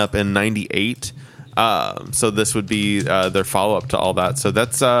lineup in '98. So this would be their follow up to all that. So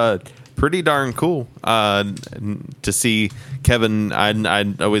that's pretty darn cool to see Kevin.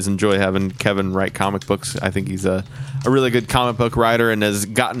 I always enjoy having Kevin write comic books. I think he's a really good comic book writer and has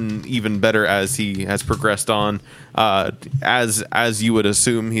gotten even better as he has progressed on. As you would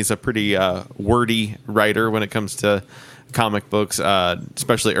assume, he's a pretty wordy writer when it comes to comic books,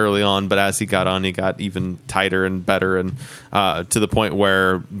 especially early on. But as he got on, he got even tighter and better, and to the point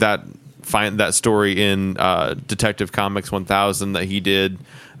where that story in Detective Comics 1000 that he did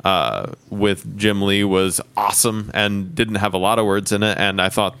with Jim Lee was awesome and didn't have a lot of words in it. And I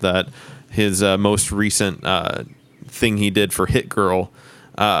thought that his most recent thing he did for Hit Girl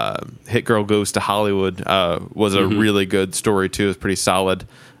Goes to Hollywood was a really good story too. It was pretty solid.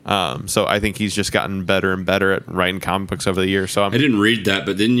 So I think he's just gotten better and better at writing comic books over the years. So I didn't read that,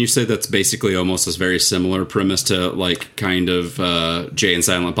 but didn't you say that's basically almost a very similar premise to like kind of Jay and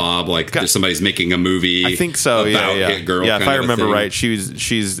Silent Bob? Like somebody's making a movie. I think so. About Hit Girl. Yeah, if I remember right,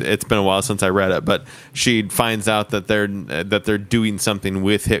 she's. It's been a while since I read it, but she finds out that they're doing something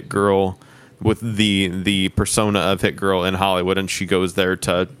with Hit Girl, with the persona of Hit Girl in Hollywood, and she goes there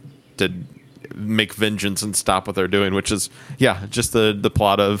to make vengeance and stop what they're doing, which is just the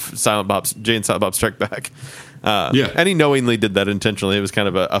plot of Jay and Silent Bob Strike Back. And he knowingly did that intentionally. It was kind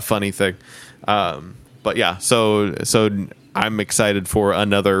of a funny thing. But yeah, so I'm excited for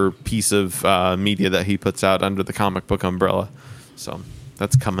another piece of media that he puts out under the comic book umbrella. So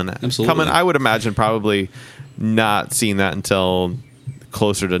that's coming. Absolutely. I would imagine probably not seeing that until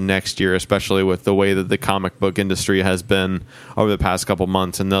closer to next year, especially with the way that the comic book industry has been over the past couple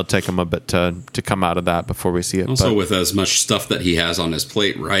months, and they'll take him a bit to come out of that before we see it. Also, but, with as much stuff that he has on his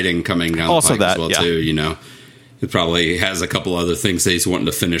plate, writing coming down Also the pike as that, well, yeah. too, you know. He probably has a couple other things that he's wanting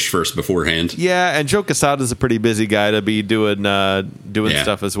to finish first beforehand. yeah, and Joe Quesada is a pretty busy guy to be doing Yeah.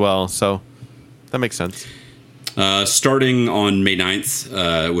 stuff as well, so that makes sense. Starting on May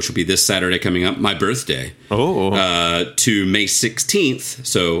 9th, which will be this Saturday coming up, my birthday, to May 16th,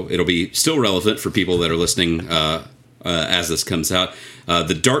 so it'll be still relevant for people that are listening as this comes out.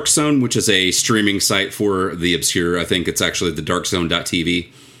 The Dark Zone, which is a streaming site for The Obscure, I think it's actually the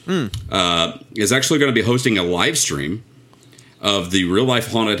darkzone.tv, is actually going to be hosting a live stream of the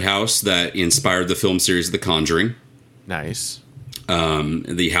real-life haunted house that inspired the film series The Conjuring. Nice.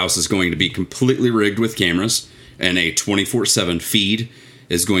 The house is going to be completely rigged with cameras, and a 24/7 feed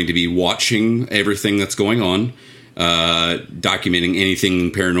is going to be watching everything that's going on, documenting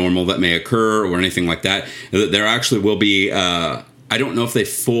anything paranormal that may occur or anything like that. There actually will be, I don't know if they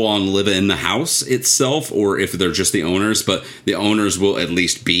full on live in the house itself or if they're just the owners, but the owners will at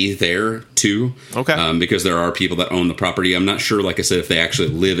least be there too. Okay. Because there are people that own the property. I'm not sure, like I said, if they actually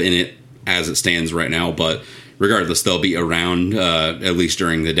live in it as it stands right now, but regardless, they'll be around at least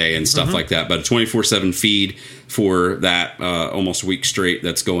during the day and stuff like that. But a 24/7 feed for that almost week straight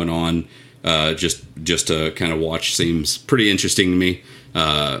that's going on, just to kind of watch, seems pretty interesting to me.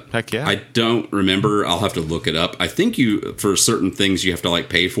 Heck yeah. I don't remember. I'll have to look it up. I think for certain things you have to like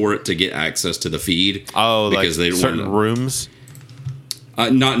pay for it to get access to the feed. Oh, because like they certain rooms?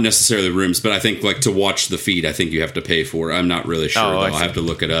 Not necessarily rooms, but I think like to watch the feed, I think you have to pay for it. I'm not really sure. I'll have to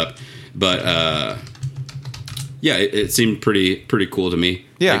look it up. But yeah, it seemed pretty cool to me.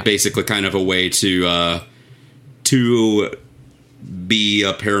 Yeah, like basically kind of a way to be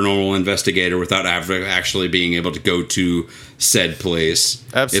a paranormal investigator without actually being able to go to said place.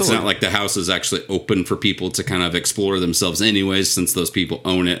 Absolutely. It's not like the house is actually open for people to kind of explore themselves anyways, since those people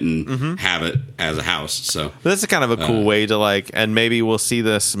own it and have it as a house. So that's a kind of a cool way to like, and maybe we'll see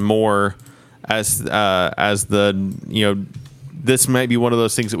this more as the, you know, this might be one of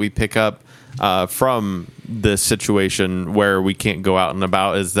those things that we pick up from this situation where we can't go out and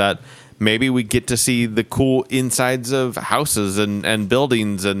about, is that maybe we get to see the cool insides of houses and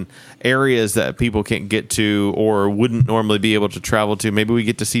buildings and areas that people can't get to or wouldn't normally be able to travel to. Maybe we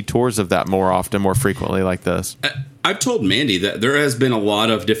get to see tours of that more often, more frequently like this. I've told Mandy that there has been a lot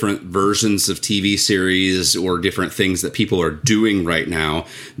of different versions of TV series or different things that people are doing right now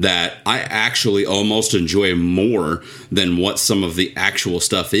that I actually almost enjoy more than what some of the actual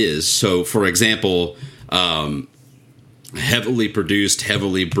stuff is. So, for example, heavily produced,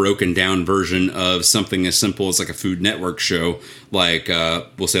 heavily broken down version of something as simple as like a Food Network show, like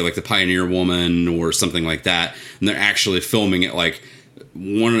we'll say like The Pioneer Woman or something like that, and they're actually filming it. Like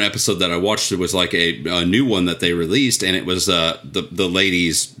one episode that I watched, it was like a new one that they released, and it was the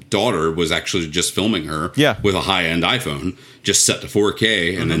lady's daughter was actually just filming her with a high-end iPhone, just set to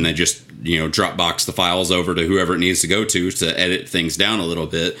 4K, and then they just, you know, Dropbox the files over to whoever it needs to go to edit things down a little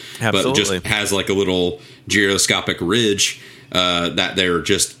bit. Absolutely. But just has like a little gyroscopic ridge that they're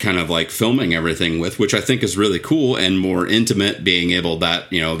just kind of like filming everything with, which I think is really cool and more intimate, being able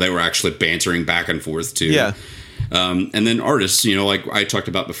that, you know, they were actually bantering back and forth too. Yeah. And then artists, you know, like I talked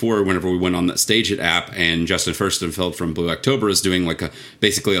about before, whenever we went on that Stage It app, and Justin Furstenfeld from Blue October is doing like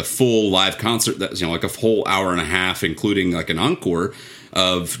basically a full live concert that's, you know, like a whole hour and a half, including like an encore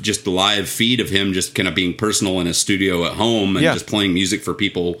of just the live feed of him just kind of being personal in his studio at home and just playing music for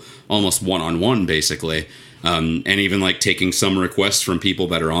people almost one-on-one basically. And even like taking some requests from people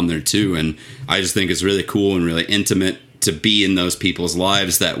that are on there too. And I just think it's really cool and really intimate to be in those people's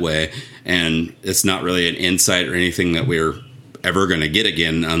lives that way. And it's not really an insight or anything that we're ever going to get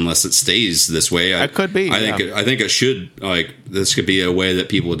again unless it stays this way. It could be. I think it should, like, this could be a way that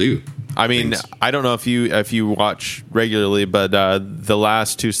people do. I mean, I don't know if you watch regularly, but the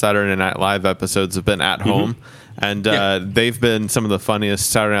last two Saturday Night Live episodes have been at home, and they've been some of the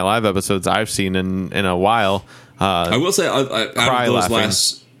funniest Saturday Night Live episodes I've seen in a while. I will say,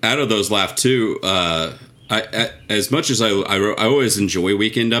 out of those last two, as much as I always enjoy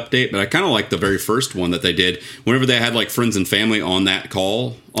Weekend Update, but I kind of like the very first one that they did whenever they had like friends and family on that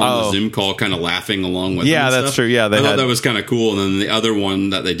call, on the Zoom call, kind of laughing along with them. Yeah, that's true. Yeah, I thought that was kind of cool. And then the other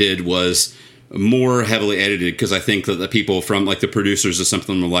one that they did was more heavily edited, because I think that the people from like the producers or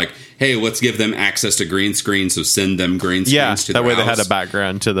something were like, hey, let's give them access to green screens, so send them green screens to that way house. They had a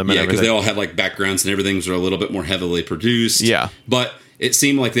background to them. Yeah, because they all had like backgrounds and everything's a little bit more heavily produced. Yeah, but it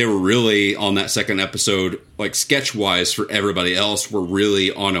seemed like they were really on that second episode, like sketch wise for everybody else, were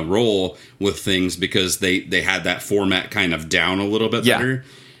really on a roll with things because they had that format kind of down a little bit better.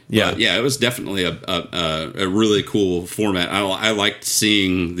 Yeah. But yeah, it was definitely a really cool format. I liked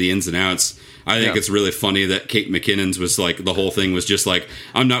seeing the ins and outs. I think it's really funny that Kate McKinnon's was like, the whole thing was just like,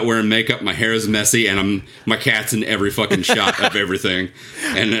 I'm not wearing makeup, my hair is messy, and my cat's in every fucking shot of everything.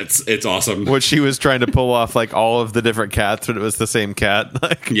 And it's awesome. What she was trying to pull off, like all of the different cats, but it was the same cat.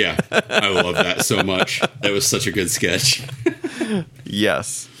 Like, Yeah, I love that so much. That was such a good sketch.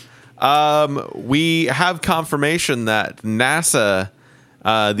 yes. We have confirmation that NASA,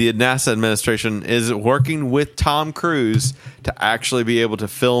 the NASA administration, is working with Tom Cruise to actually be able to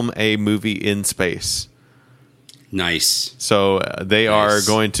film a movie in space. Nice. So they are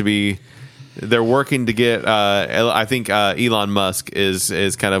going to be. They're working to get. I think Elon Musk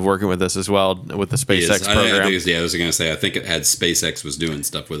is kind of working with this as well with the SpaceX program. I was going to say. I think it had SpaceX was doing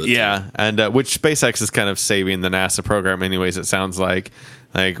stuff with it. Yeah, and which SpaceX is kind of saving the NASA program, anyways. It sounds like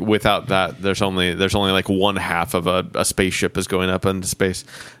without that, there's only like one half of a spaceship is going up into space,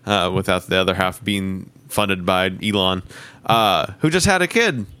 without the other half being funded by Elon, who just had a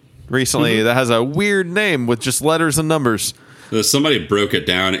kid recently that has a weird name with just letters and numbers. So somebody broke it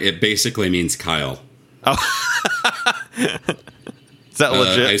down. It basically means Kyle. Is that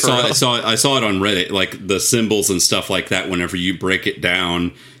legit? I saw it on Reddit, like the symbols and stuff like that. Whenever you break it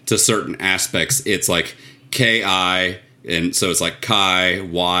down to certain aspects, it's like Ki, and so it's like Chi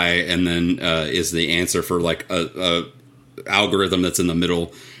Y, and then is the answer for like a algorithm that's in the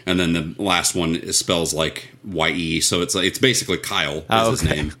middle, and then the last one spells like YE. So it's basically Kyle is his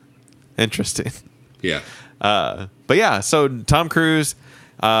name. Interesting. Yeah. But yeah, so Tom Cruise,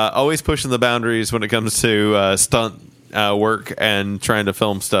 always pushing the boundaries when it comes to stunt work and trying to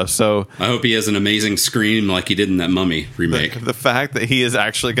film stuff. So I hope he has an amazing scream like he did in that Mummy remake. The fact that he is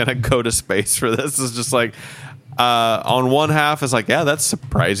actually going to go to space for this is just like, on one half is like, yeah, that's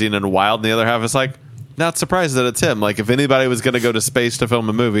surprising and wild. And the other half is like, not surprised that it's him. Like if anybody was going to go to space to film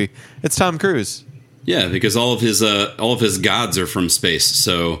a movie, it's Tom Cruise. Yeah, because all of his gods are from space.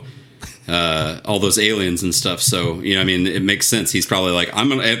 So all those aliens and stuff. So, I mean, it makes sense. He's probably like,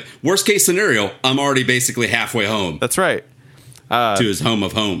 worst case scenario, I'm already basically halfway home. That's right. To his home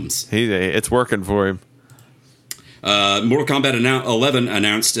of homes. It's working for him. Mortal Kombat 11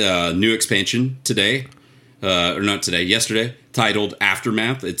 announced a new expansion today. Or not today, yesterday, titled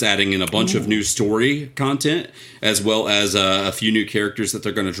Aftermath. It's adding in a bunch of new story content, as well as a few new characters that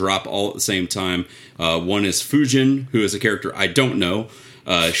they're going to drop all at the same time. One is Fujin, who is a character I don't know.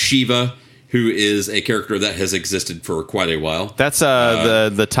 Shiva, who is a character that has existed for quite a while. That's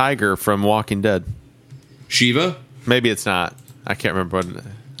the tiger from Walking Dead. Shiva? Maybe it's not. I can't remember what.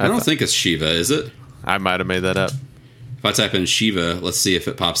 I don't think it's Shiva, is it? I might have made that up. If I type in Shiva, let's see if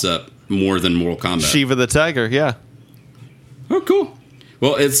it pops up more than Mortal Kombat. Shiva the tiger, yeah. Oh, cool.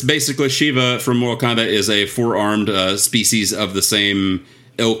 Well, it's basically Shiva from Mortal Kombat is a four-armed species of the same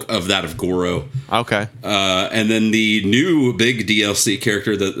ilk of that of Goro. Okay. And then the new big DLC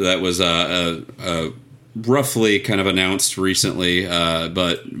character that was roughly kind of announced recently,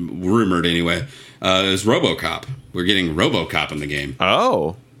 but rumored anyway, is RoboCop. We're getting RoboCop in the game.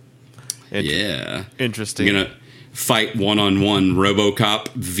 Oh. Yeah. Interesting. You're going to fight one-on-one RoboCop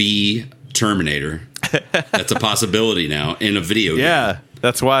v Terminator. That's a possibility now in a video game. Yeah,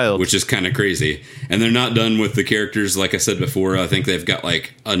 that's wild. Which is kind of crazy. And they're not done with the characters. Like I said before, I think they've got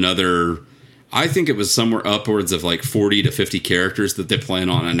like another... I think it was somewhere upwards of like 40 to 50 characters that they plan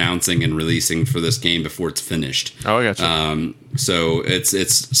on announcing and releasing for this game before it's finished. Oh, I gotcha. So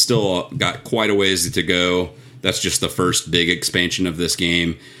it's still got quite a ways to go. That's just the first big expansion of this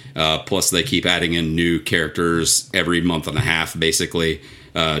game. Plus, they keep adding in new characters every month and a half, basically,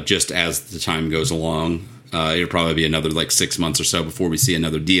 just as the time goes along. It'll probably be another like 6 months or so before we see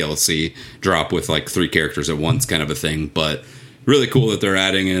another DLC drop with like 3 characters at once, kind of a thing. But really cool that they're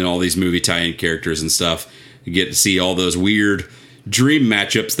adding in all these movie tie-in characters and stuff. You get to see all those weird dream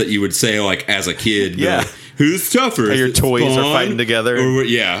matchups that you would say like as a kid. Yeah. Like, who's tougher? Your toys Spawn? are fighting together.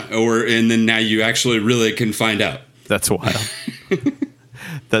 And then now you actually really can find out. That's wild.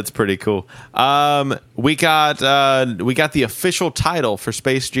 That's pretty cool. We got the official title for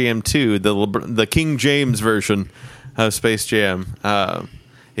Space Jam 2, the King James version of Space Jam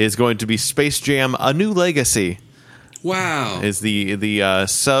is going to be Space Jam: A New Legacy. Wow. Is the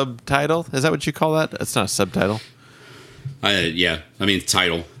subtitle? Is that what you call that? It's not a subtitle. Yeah. I mean,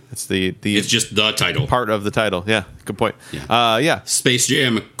 title. It's the It's just the title. part of the title. Yeah, good point. Yeah. Yeah. Space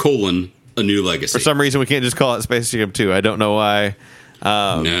Jam: A New Legacy. For some reason, we can't just call it Space Jam 2. I don't know why.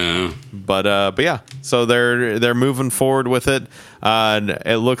 No. But yeah, so they're moving forward with it.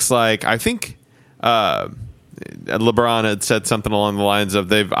 It looks like, I think LeBron had said something along the lines of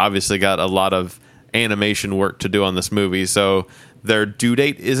they've obviously got a lot of animation work to do on this movie, so their due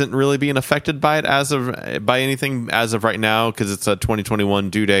date isn't really being affected by it by anything as of right now, because it's a 2021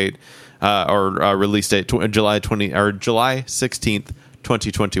 due date or release date, July 16th.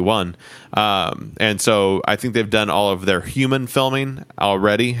 2021, and so I think they've done all of their human filming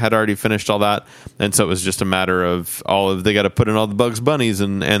had already finished all that, and so it was just a matter of they got to put in all the Bugs Bunnies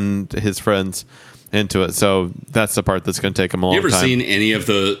and his friends into it. So that's the part that's going to take them a long time. You ever seen any of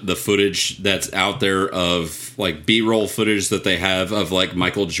the footage that's out there of like B-roll footage that they have of like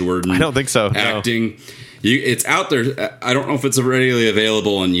Michael Jordan? I don't think so. Acting. No. It's out there. I don't know if it's readily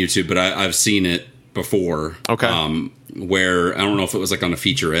available on YouTube, but I've seen it before. Okay. Where I don't know if it was like on a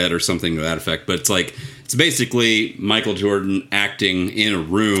featurette or something to that effect, but it's basically Michael Jordan acting in a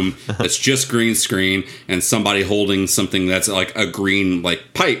room that's just green screen and somebody holding something that's like a green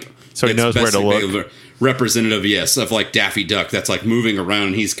like pipe. So he knows where to look. Representative, yes, of like Daffy Duck that's like moving around,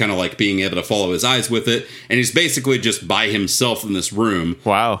 and he's kind of like being able to follow his eyes with it, and he's basically just by himself in this room.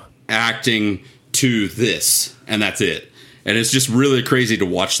 Wow. Acting to this, and that's it. And it's just really crazy to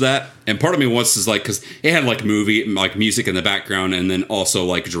watch that. And part of me wants to like, because it had like music in the background, and then also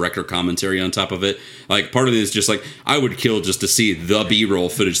like director commentary on top of it. Like part of it is just like, I would kill just to see the B-roll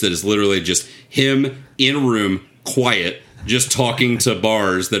footage that is literally just him in a room, quiet, just talking to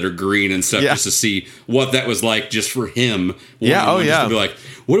bars that are green and stuff, just to see what that was like just for him. Yeah, Just to be like,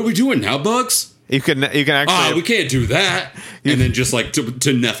 what are we doing now, Bugs? You can actually. We can't do that. And then just like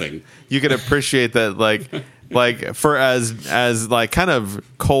to nothing. You can appreciate that, like for as like kind of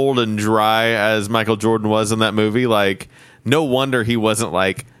cold and dry as Michael Jordan was in that movie, like no wonder he wasn't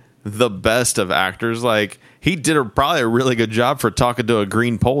like the best of actors. Like he did probably a really good job for talking to a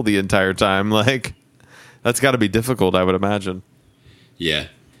green pole the entire time. Like that's got to be difficult, I would imagine. Yeah.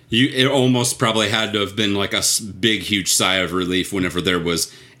 It almost probably had to have been like a big, huge sigh of relief whenever there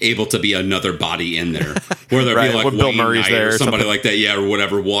was able to be another body in there. Where there'd be like when Bill Murray's there or somebody like that, or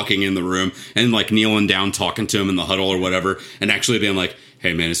whatever, walking in the room and like kneeling down, talking to him in the huddle or whatever, and actually being like,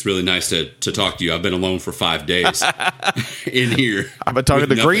 hey man, it's really nice to talk to you. I've been alone for 5 days in here. I've been talking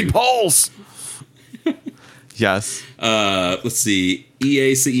to green poles. Yes. Let's see.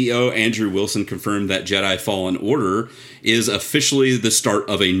 EA CEO Andrew Wilson confirmed that Jedi Fallen Order is officially the start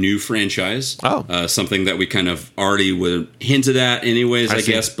of a new franchise. Oh. Something that we kind of already would hinted at anyways, I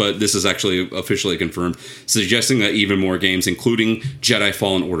guess, but this is actually officially confirmed, suggesting that even more games, including Jedi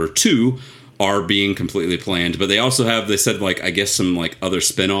Fallen Order 2, are being completely planned. But they said like, I guess some like other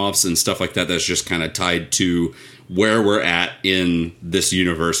spin-offs and stuff like that that's just kind of tied to where we're at in this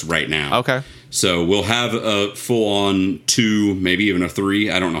universe right now. Okay. So we'll have a full-on 2, maybe even a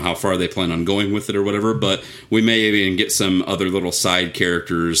 3. I don't know how far they plan on going with it or whatever, but we may even get some other little side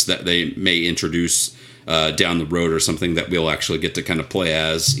characters that they may introduce down the road or something that we'll actually get to kind of play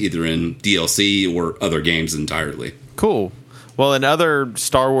as either in DLC or other games entirely. Cool. Well, in other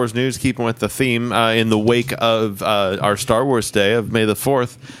Star Wars news, keeping with the theme, in the wake of our Star Wars Day of May the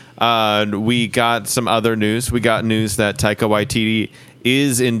 4th, we got some other news. We got news that Taika Waititi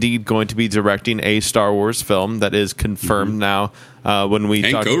is indeed going to be directing a Star Wars film. That is confirmed now. When we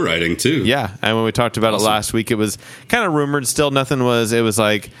and co-writing too. Yeah, and when we talked about it last week, it was kind of rumored. Still, nothing was. It was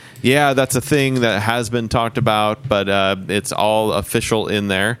like, yeah, that's a thing that has been talked about, but it's all official in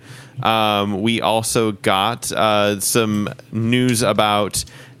there. We also got some news about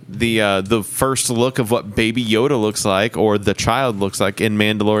the first look of what Baby Yoda looks like, or the child looks like, in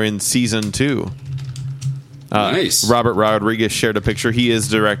Mandalorian Season 2. Nice. Robert Rodriguez shared a picture. He is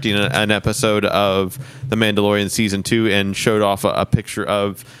directing an episode of The Mandalorian Season 2 and showed off a picture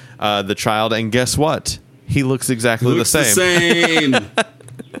of the child. And guess what? He looks exactly the same.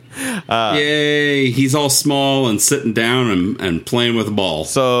 Yay. He's all small and sitting down and playing with a ball.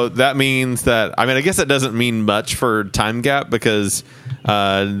 So that means that, I mean, I guess it doesn't mean much for time gap because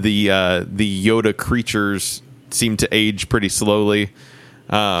the Yoda creatures seem to age pretty slowly.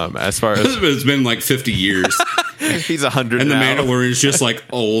 As far as it's been like 50 years. He's 100 and now. The Mandalorian's just like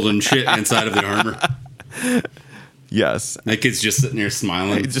old and shit inside of the armor. Yes. That kid's just sitting there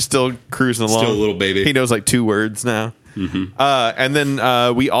smiling. He's just still cruising along. Still a little baby. He knows like 2 words now. Mm-hmm. And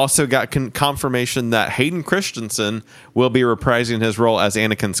then we also got confirmation that Hayden Christensen will be reprising his role as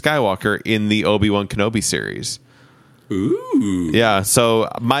Anakin Skywalker in the Obi-Wan Kenobi series. Ooh. Yeah, so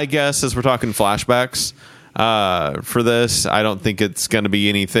my guess is we're talking flashbacks for this. I don't think it's going to be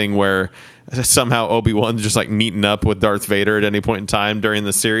anything where somehow Obi-Wan's just like meeting up with Darth Vader at any point in time during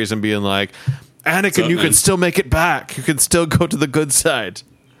the series and being like, Anakin, you man? can still make it back. You can still go to the good side.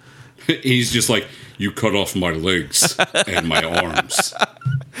 He's just like, you cut off my legs and my arms.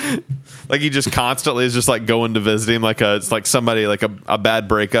 Like he just constantly is just like going to visit him it's like somebody like a bad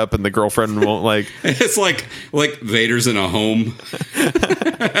breakup and the girlfriend won't like. It's like Vader's in a home.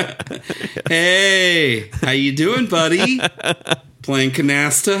 Hey, how you doing, buddy? Playing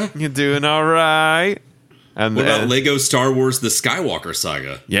canasta? You're doing all right. And What about Lego Star Wars: The Skywalker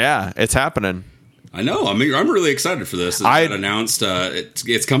Saga? Yeah, it's happening. I know. I'm really excited for this. It got announced.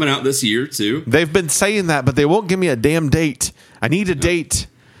 It's coming out this year too. They've been saying that, but they won't give me a damn date. I need a date.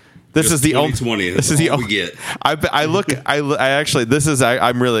 This Just is the only. 2020. This is the all we only. get. I'm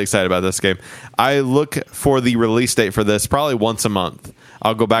really excited about this game. I look for the release date for this probably once a month.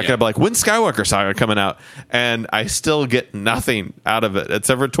 I'll go back and I'll be like, when's Skywalker Saga coming out? And I still get nothing out of it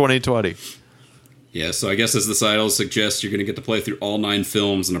except for 2020. Yeah, so I guess as the title suggests, you're going to get to play through all 9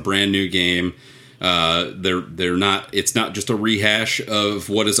 films in a brand new game. They're not. It's not just a rehash of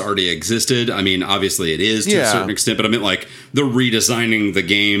what has already existed. I mean, obviously it is to a certain extent, but I mean, like they're redesigning the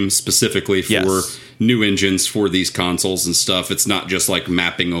game specifically for new engines for these consoles and stuff. It's not just like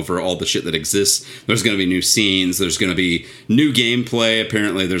mapping over all the shit that exists. There's going to be new scenes. There's going to be new gameplay.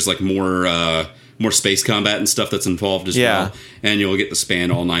 Apparently, there's like more space combat and stuff that's involved as well. And you'll get to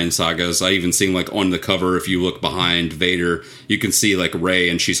span all 9 sagas. I even seen like on the cover, if you look behind Vader, you can see like Rey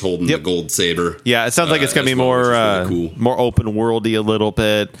and she's holding the gold saber. Yeah, it sounds like it's going to be more really cool. more open worldy a little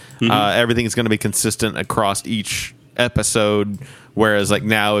bit. Everything's going to be consistent across each episode. Whereas like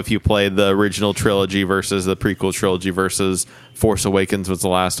now, if you play the original trilogy versus the prequel trilogy versus Force Awakens was the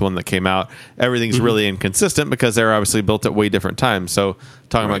last one that came out, everything's really inconsistent because they're obviously built at way different times. So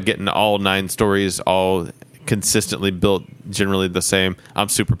talking about getting all 9 stories all consistently built, generally the same, I'm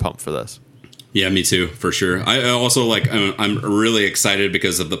super pumped for this. Yeah, me too, for sure. I also like. I'm really excited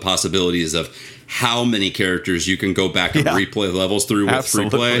because of the possibilities of how many characters you can go back and replay levels through with free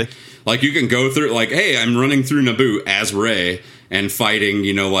play. Like you can go through, like, hey, I'm running through Naboo as Rey and fighting,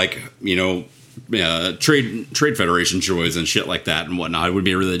 Trade Federation droids and shit like that and whatnot. It would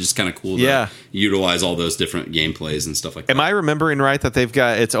be really just kind of cool to utilize all those different gameplays and stuff like that. Am I remembering right that they've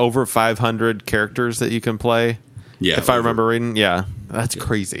got it's over 500 characters that you can play? Yeah, if I remember reading, that's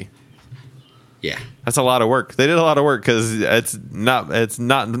crazy. Yeah, that's a lot of work. They did a lot of work because it's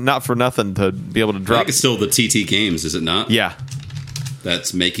not for nothing to be able to drop. I think it's still the TT Games, is it not? Yeah,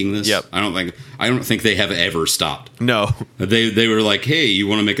 that's making this. Yep. I don't think they have ever stopped. No, they were like, hey, you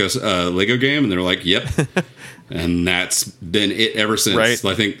want to make a Lego game? And they're like, yep. And that's been it ever since. Right.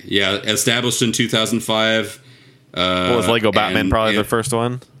 I think, established in 2005. What was Lego Batman probably the first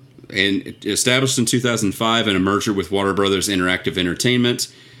one? And established in 2005 in a merger with Warner Brothers Interactive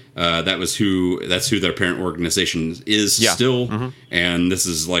Entertainment. That's who their parent organization is still. And this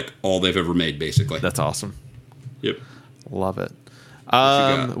is like all they've ever made, basically. That's awesome. Yep. Love it.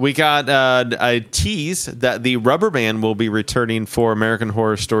 We got a tease that the Rubber Band will be returning for American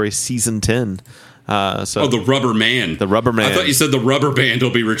Horror Story Season 10. The Rubber Man. The Rubber Man. I thought you said the Rubber Band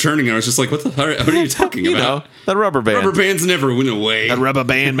will be returning, and I was just like, what are you talking about? The Rubber Band. Rubber Bands never went away. The Rubber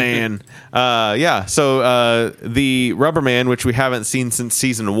Band Man. So the Rubber Man, which we haven't seen since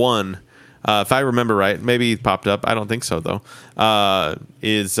Season 1, if I remember right, maybe he popped up. I don't think so, though.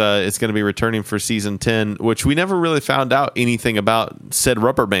 It's going to be returning for Season 10, which we never really found out anything about said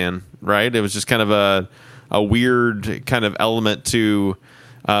Rubber Band, right? It was just kind of a weird kind of element to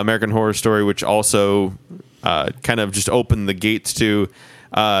American Horror Story, which also kind of just opened the gates to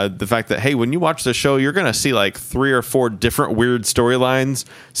the fact that, hey, when you watch the show, you're going to see like 3 or 4 different weird storylines.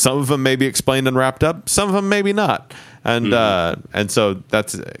 Some of them may be explained and wrapped up. Some of them maybe not. And so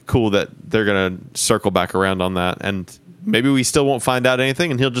that's cool that they're going to circle back around on that. And maybe we still won't find out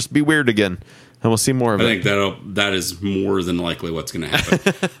anything and he'll just be weird again. And we'll see more of it. I think that is more than likely what's going to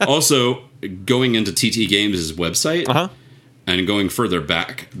happen. Also, going into TT Games' website and going further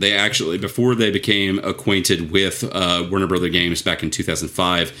back, they actually, before they became acquainted with Warner Brother Games back in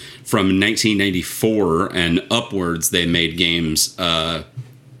 2005, from 1994 and upwards, they made games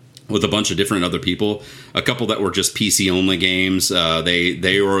with a bunch of different other people. A couple that were just PC only games.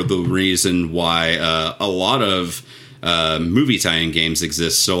 They were the reason why a lot of movie tie-in games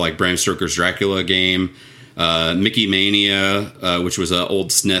exist. So like Bram Stoker's Dracula game, Mickey Mania, which was an old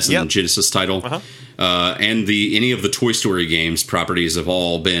SNES and Genesis title, and any of the Toy Story games properties have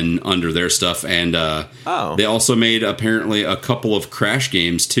all been under their stuff. And they also made apparently a couple of Crash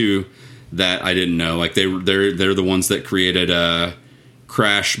games too that I didn't know. Like they're the ones that created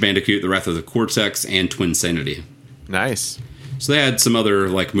Crash Bandicoot: The Wrath of the Cortex and Twinsanity. Nice. So they had some other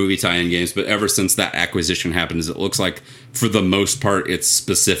like movie tie-in games, but ever since that acquisition happened, it looks like for the most part it's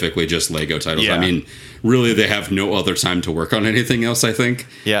specifically just Lego titles. Yeah. I mean, really they have no other time to work on anything else, I think.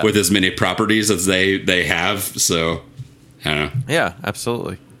 Yeah. With as many properties as they have. So I don't know. Yeah,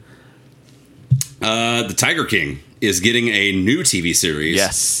 absolutely. The Tiger King is getting a new TV series.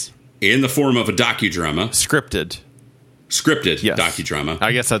 Yes. In the form of a docudrama. Scripted Scripted docudrama.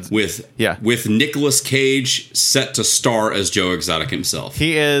 I guess that's with yeah. Nicolas Cage set to star as Joe Exotic himself.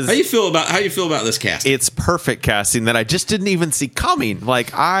 He is. How you feel about this cast? It's perfect casting that I just didn't even see coming.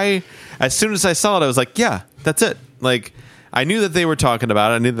 Like as soon as I saw it, I was like, yeah, that's it. Like I knew that they were talking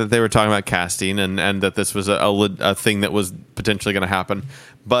about it. I knew that they were talking about casting and that this was a thing that was potentially going to happen.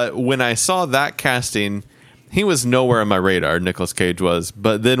 But when I saw that casting, he was nowhere on my radar. Nicolas Cage was.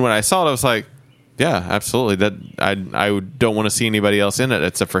 But then when I saw it, I was like, yeah, absolutely. That I don't want to see anybody else in it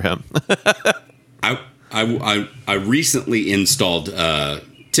except for him. I recently installed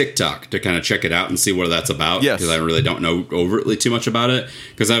TikTok to kind of check it out and see what that's about. Yes. Because I really don't know overtly too much about it.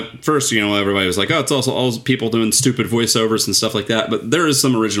 Because at first, everybody was like, oh, it's also all people doing stupid voiceovers and stuff like that. But there is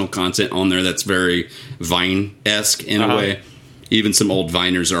some original content on there that's very Vine-esque in a way. Even some old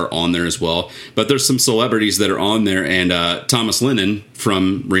Viners are on there as well. But there's some celebrities that are on there. And Thomas Lennon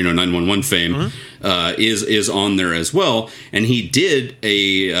from Reno 911 fame is on there as well. And he did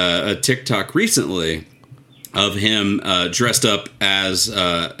a TikTok recently of him dressed up as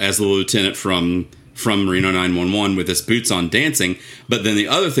the lieutenant from Reno 911 with his boots on dancing. But then the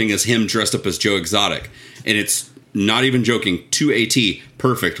other thing is him dressed up as Joe Exotic. And it's not even joking, to a T,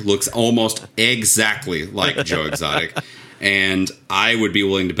 perfect. Looks almost exactly like Joe Exotic. And I would be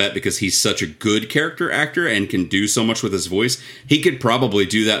willing to bet, because he's such a good character actor and can do so much with his voice, he could probably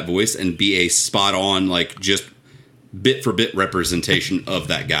do that voice and be a spot on, like, just bit for bit representation of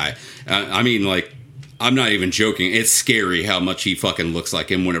that guy. I mean, like, I'm not even joking. It's scary how much he fucking looks like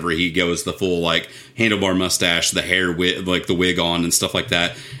him whenever he goes the full, like, handlebar mustache, the hair, like the wig on and stuff like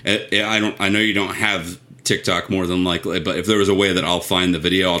that. I know you don't have TikTok more than likely, but if there was a way that I'll find the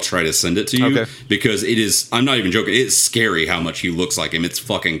video, I'll try to send it to you, because it is, I'm not even joking, it's scary how much he looks like him. It's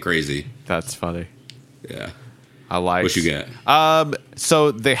fucking crazy. That's funny. Yeah. I like. What you got?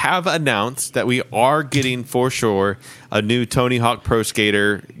 So they have announced that we are getting, for sure, a new Tony Hawk Pro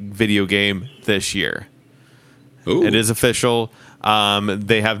Skater video game this year. Ooh. It is official.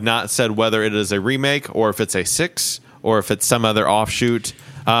 They have not said whether it is a remake or if it's a 6 or if it's some other offshoot.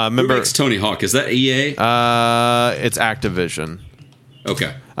 Remember, who makes Tony Hawk? Is that EA? It's Activision.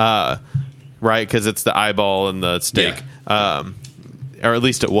 Okay. Right, because it's the eyeball and the steak. Yeah. Or at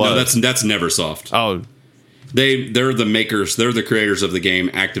least it was. No, that's Neversoft. Oh. They're the makers. They're the creators of the game.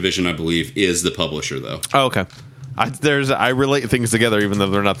 Activision, I believe, is the publisher, though. Oh, okay. I relate things together, even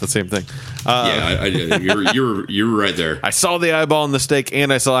though they're not the same thing. You're right there. I saw the eyeball and the steak,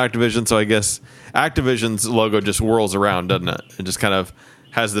 and I saw Activision, so I guess Activision's logo just whirls around, doesn't it? It just kind of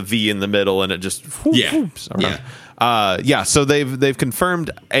has the V in the middle, and it just whoops around. So they've confirmed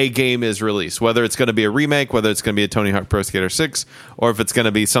a game is released, whether it's going to be a remake, whether it's going to be a Tony Hawk Pro Skater 6, or if it's going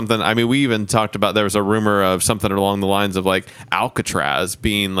to be something. I mean, we even talked about, there was a rumor of something along the lines of like Alcatraz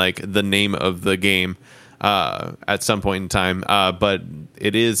being like the name of the game at some point in time, but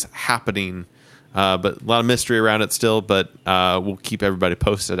it is happening. But a lot of mystery around it still, but we'll keep everybody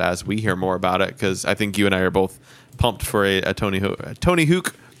posted as we hear more about it, because I think you and I are both pumped for a Tony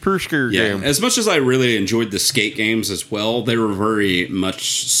Hawk Pro Skater game. As much as I really enjoyed the skate games as well, they were very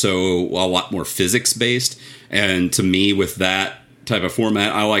much so a lot more physics based, and to me, with that type of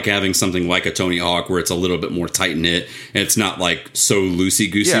format, I like having something like a Tony Hawk where it's a little bit more tight knit and it's not like so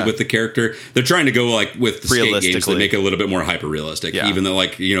loosey goosey with the character. They're trying to go like with the skate games, they make it a little bit more hyper realistic, even though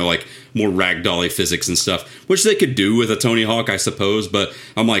like more ragdolly physics and stuff, which they could do with a Tony Hawk, I suppose. But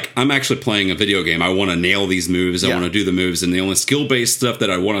I'm actually playing a video game. I want to nail these moves. I want to do the moves, and the only skill based stuff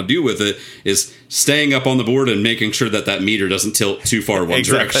that I want to do with it is staying up on the board and making sure that meter doesn't tilt too far one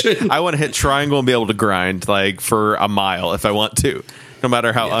direction. I want to hit triangle and be able to grind like for a mile if I want to, no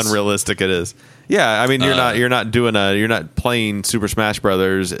matter how unrealistic it is. Yeah, I mean you're not playing Super Smash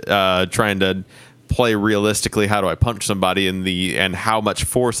Brothers trying to play realistically. How do I punch somebody and how much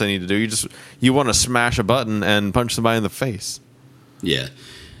force I need to do? You want to smash a button and punch somebody in the face. Yeah.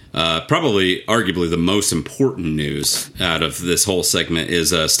 Probably arguably the most important news out of this whole segment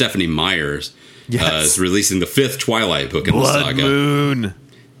is Stephanie Myers is releasing the 5th Twilight book in the saga. Blood Moon.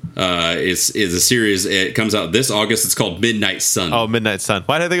 It's a series. It comes out this August. It's called Midnight Sun. Oh, Midnight Sun.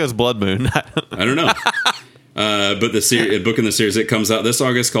 Why did I think it was Blood Moon? I don't know. But the book in the series, it comes out this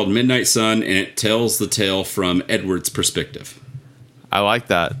August, called Midnight Sun, and it tells the tale from Edward's perspective. I like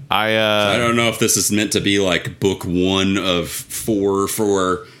that. I don't know if this is meant to be like book 1 of 4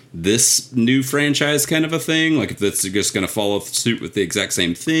 for this new franchise kind of a thing. Like if it's just going to follow suit with the exact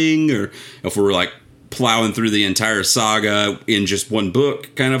same thing, or if we're like plowing through the entire saga in just one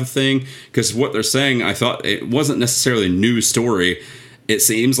book kind of a thing. Because what they're saying, I thought it wasn't necessarily a new story. It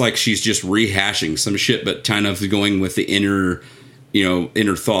seems like she's just rehashing some shit, but kind of going with the inner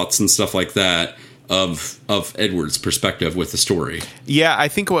thoughts and stuff like that of Edward's perspective with the story. Yeah, I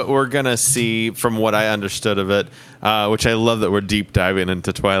think what we're going to see, from what I understood of it, which I love that we're deep diving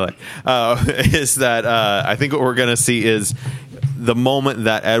into Twilight, is that I think what we're going to see is the moment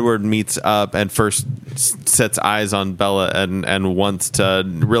that Edward meets up and first sets eyes on Bella and wants to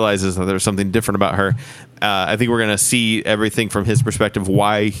realizes that there's something different about her. I think we're going to see everything from his perspective,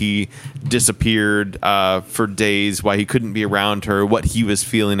 why he disappeared for days, why he couldn't be around her, what he was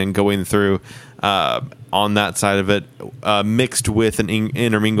feeling and going through on that side of it, mixed with and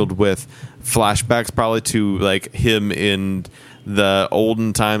intermingled with flashbacks probably to like him in the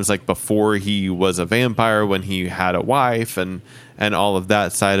olden times, like before he was a vampire, when he had a wife and all of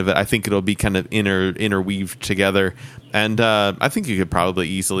that side of it. I think it'll be kind of interweaved together. And I think you could probably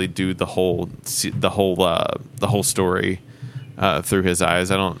easily do the whole story through his eyes.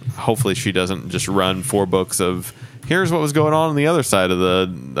 Hopefully she doesn't just run 4 books of here's what was going on the other side of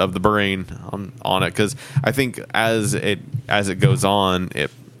the brain on it, because I think as it goes on,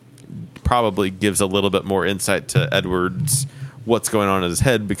 it probably gives a little bit more insight to Edward's what's going on in his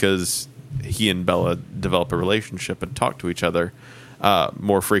head, because he and Bella develop a relationship and talk to each other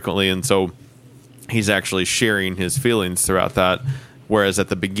more frequently, and so he's actually sharing his feelings throughout that. Whereas at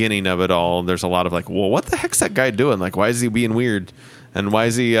the beginning of it all, there's a lot of like, well, what the heck's that guy doing? Like, why is he being weird? And why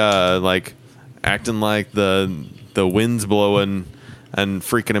is he like acting like the wind's blowing and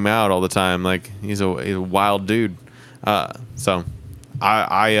freaking him out all the time? Like he's a wild dude. So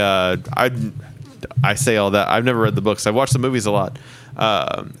I say all that. I've never read the books. I've watched the movies a lot.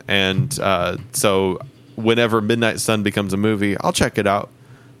 So whenever Midnight Sun becomes a movie, I'll check it out.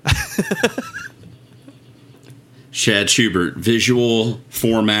 Chad Schubert, visual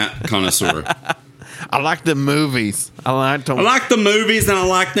format connoisseur. I like the movies. I like the movies, and I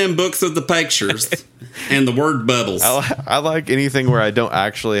like them books with the pictures and the word bubbles. I like anything where I don't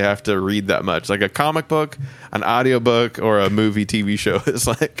actually have to read that much, like a comic book, an audiobook, or a movie TV show. It's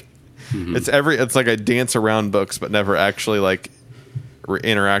like it's like I dance around books, but never actually like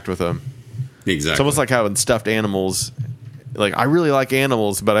interact with them. Exactly. It's almost like having stuffed animals. Like I really like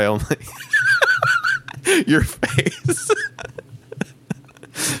animals, but I only your face.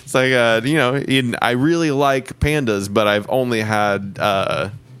 It's like I really like pandas, but I've only had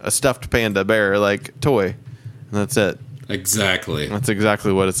a stuffed panda bear like toy, and that's it. Exactly. That's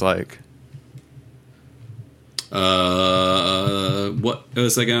exactly what it's like. What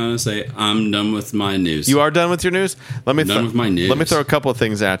was I going to say? I'm done with my news. You are done with your news? Done with my news. Let me throw a couple of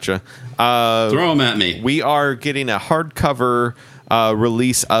things at you. Throw them at me. We are getting a hardcover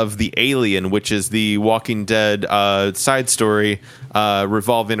release of The Alien, which is the Walking Dead side story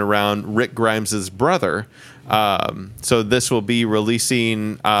revolving around Rick Grimes' brother. So this will be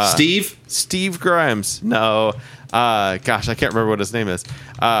releasing... Steve Grimes. No. Gosh, I can't remember what his name is.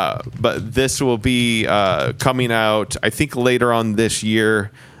 But this will be coming out, I think, later on this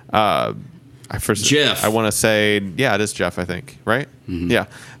year. Jeff. I want to say, yeah, it is Jeff, I think, right? Mm-hmm. Yeah.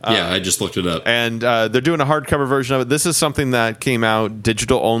 I just looked it up. And they're doing a hardcover version of it. This is something that came out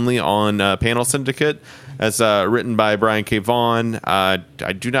digital only on Panel Syndicate. It's written by Brian K. Vaughan. I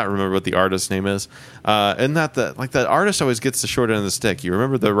do not remember what the artist's name is. And that artist always gets the short end of the stick. You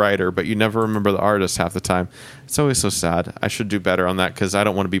remember the writer, but you never remember the artist half the time. It's always so sad. I should do better on that because I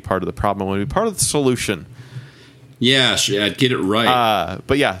don't want to be part of the problem. I want to be part of the solution. Yeah, get it right.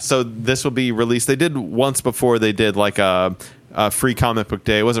 But yeah, so this will be released. They did once before. They did like a free comic book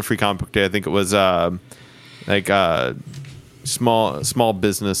day. It wasn't free comic book day. I think it was small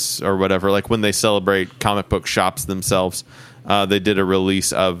business or whatever. Like when they celebrate comic book shops themselves, they did a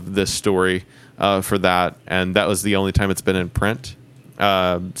release of this story for that, and that was the only time it's been in print.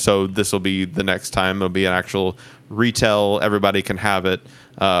 So this will be the next time. It'll be an actual retail. Everybody can have it.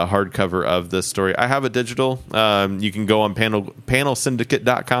 Hardcover of this story. I have it digital. You can go on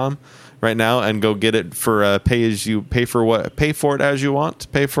panelsyndicate.com right now and go get it for pay for it as you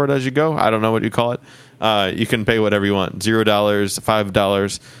want, pay for it as you go. I don't know what you call it. You can pay whatever you want, $0,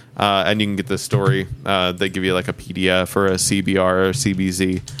 $5, and you can get this story. They give you like a PDF or a CBR or a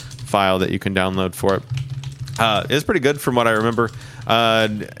CBZ file that you can download for it. It's pretty good from what I remember.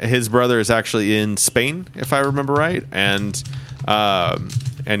 His brother is actually in Spain, if I remember right, and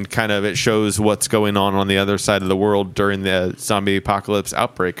and kind of it shows what's going on the other side of the world during the zombie apocalypse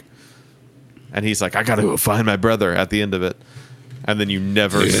outbreak. And he's like, I gotta go find my brother at the end of it. And then you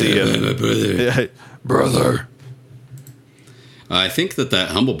never see him. Brother. I think that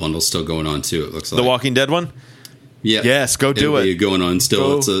Humble Bundle's still going on too. It looks like The Walking Dead one. Yeah. Yes, go do It'll it. be going on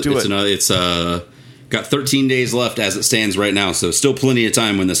still. Go It's got 13 days left as it stands right now, so still plenty of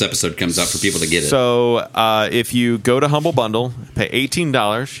time when this episode comes out for people to get it. So if you go to Humble Bundle, pay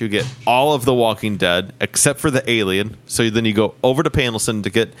 $18, you get all of The Walking Dead except for the Alien. So then you go over to Panel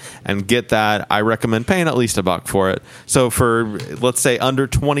Syndicate and get that. I recommend paying at least $1 for it. So for, let's say, under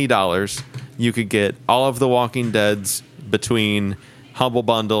 $20, you could get all of The Walking Deads between Humble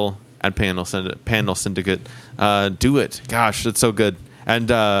Bundle and Panel Syndicate. Do it. Gosh, it's so good. And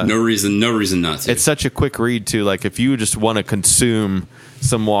no reason not to. It's such a quick read too. Like if you just want to consume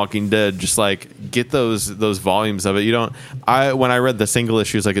some Walking Dead, just like get those volumes of it. You don't. When I read the single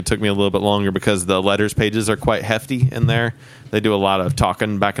issues, like it took me a little bit longer because the letters pages are quite hefty in there. They do a lot of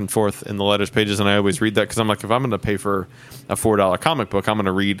talking back and forth in the letters pages, and I always read that because I'm like, if I'm going to pay for a $4 comic book, I'm going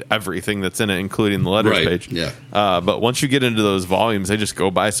to read everything that's in it, including the letters page. Yeah. But once you get into those volumes, they just go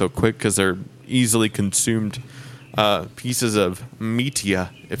by so quick because they're easily consumed pieces of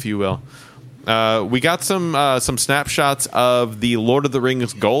media, if you will. We got some snapshots of the Lord of the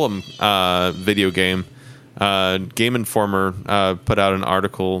Rings Golem video game. Game Informer put out an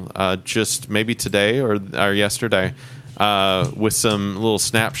article just maybe today or yesterday with some little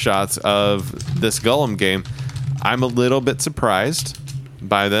snapshots of this Golem game. I'm a little bit surprised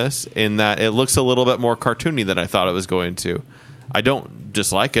by this in that it looks a little bit more cartoony than I thought it was going to. I don't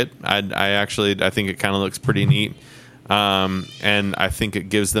dislike it. I think it kind of looks pretty neat. And I think it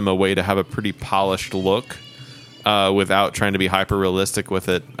gives them a way to have a pretty polished look without trying to be hyper realistic with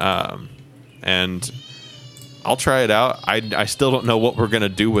it. And I'll try it out. I still don't know what we're going to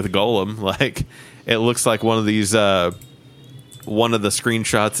do with Golem. Like, it looks like one of these, one of the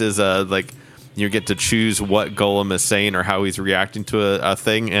screenshots is like you get to choose what Golem is saying or how he's reacting to a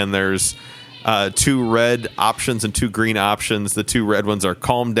thing. And there's 2 red options and 2 green options. The 2 red ones are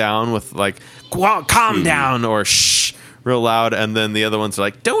calm down with like, calm down, or shh real loud. And then the other ones are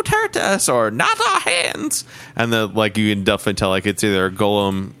like, don't hurt us, or not our hands. And then like you can definitely tell like it's either a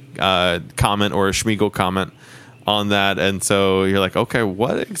Golem comment or a Schmeagle comment on that. And so you're like, okay,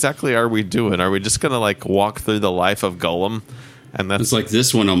 what exactly are we doing? Are we just going to like walk through the life of Golem? And that's it's like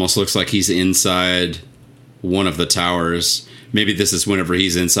this one almost looks like he's inside one of the towers. Maybe this is whenever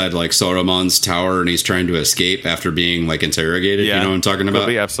he's inside like Saruman's tower and he's trying to escape after being like interrogated. Yeah, you know what I'm talking about?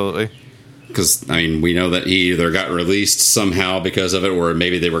 Absolutely. Because, I mean, we know that he either got released somehow because of it, or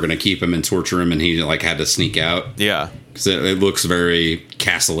maybe they were going to keep him and torture him and he like had to sneak out. Yeah. Because it looks very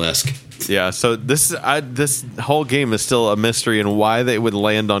Castle-esque. Yeah, so this whole game is still a mystery and why they would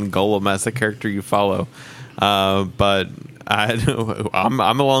land on Golem as the character you follow. But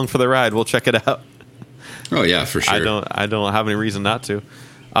I'm along for the ride. We'll check it out. Oh yeah, for sure. I don't have any reason not to.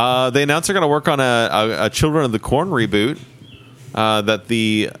 They announced they're going to work on a Children of the Corn reboot. That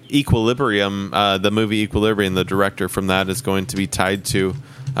the Equilibrium, the movie Equilibrium, the director from that is going to be tied to.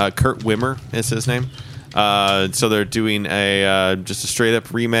 Kurt Wimmer is his name. So they're doing just a straight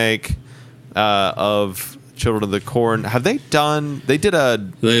up remake of Children of the Corn. Have they done? They did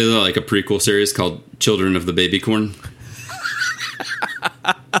They like a prequel series called Children of the Baby Corn.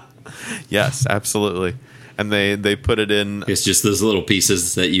 Yes, absolutely. And they put it in. It's just those little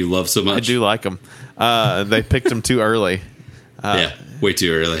pieces that you love so much. I do like them. They picked them too early. Yeah, way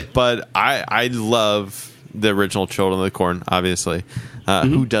too early. But I love the original Children of the Corn, obviously.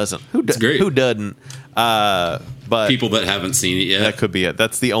 Who doesn't? It's great. Who doesn't? But People that haven't seen it yet. that could be it.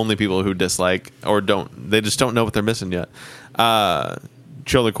 That's the only people who dislike or don't. They just don't know what they're missing yet.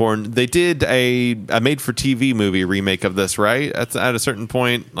 Children of the Corn. They did a made-for-TV movie remake of this, right? At a certain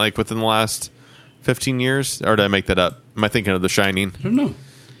point, like within the last 15 years? Or did I make that up? Am I thinking of The Shining? I don't know.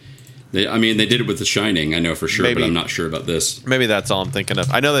 They did it with The Shining, I know for sure, Maybe. but I'm not sure about this. Maybe that's all I'm thinking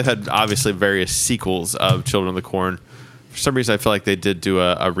of. I know they had obviously various sequels of Children of the Corn. For some reason, I feel like they did do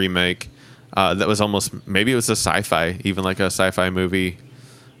a remake that was almost, maybe it was a sci-fi, even like a sci-fi movie,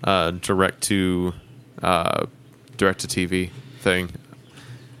 direct to TV thing.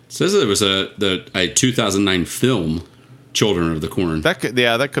 It says there was a 2009 film, Children of the Corn. That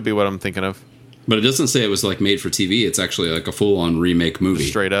could be what I'm thinking of. But it doesn't say it was like made for TV. It's actually like a full-on remake movie.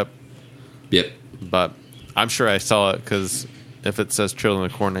 Straight up. Yep. But I'm sure I saw it because if it says Children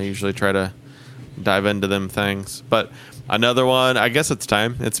of the Corn, I usually try to dive into them things. But another one, I guess it's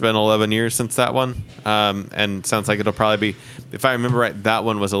time. It's been 11 years since that one. And it sounds like it'll probably be, if I remember right, that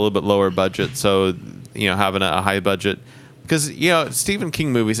one was a little bit lower budget. So, having a high budget because Stephen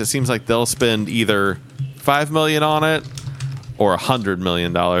King movies, it seems like they'll spend either $5 million on it or $100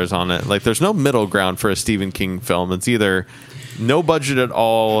 million on it. Like, there's no middle ground for a Stephen King film. It's either no budget at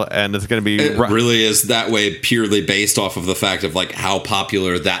all, and it's going to be... It really is that way purely based off of the fact of, like, how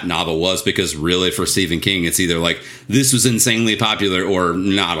popular that novel was, because really for Stephen King, it's either, like, this was insanely popular or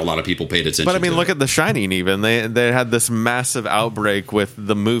not a lot of people paid attention to it. But, I mean, look at The Shining even. They had this massive outbreak with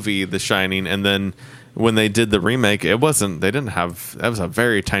the movie The Shining, and then when they did the remake, that was a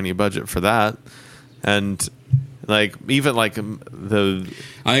very tiny budget for that. And... like, even like the...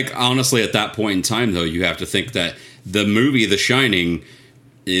 I think, honestly, at that point in time, though, you have to think that the movie The Shining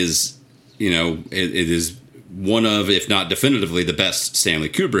is, it is one of, if not definitively, the best Stanley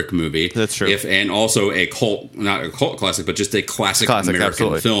Kubrick movie. That's true. And also not a cult classic, but just a classic American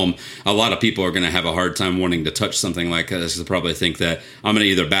absolutely. film. A lot of people are going to have a hard time wanting to touch something like this. They'll probably think that I'm going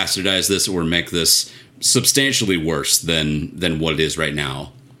to either bastardize this or make this substantially worse than what it is right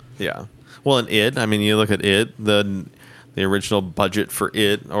now. Yeah. Well, and It, I mean, you look at It, the original budget for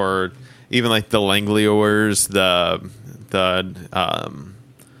It, or even like the Langoliers, the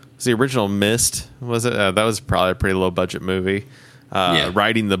original Mist, was it? That was probably a pretty low budget movie.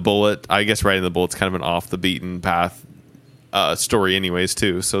 Riding the Bullet, I guess Riding the Bullet's kind of an off the beaten path story anyways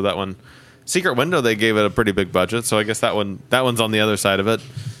too. So that one, Secret Window, they gave it a pretty big budget. So I guess that one's on the other side of it.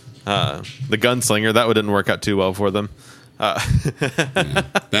 The Gunslinger, that one didn't work out too well for them.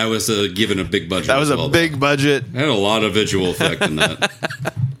 That was given a big budget. That was a big budget. It had a lot of visual effect in that.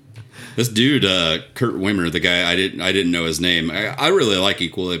 This dude, Kurt Wimmer, the guy, I didn't know his name. I really like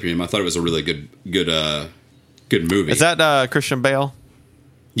Equilibrium. I thought it was a really good movie. Is that Christian Bale?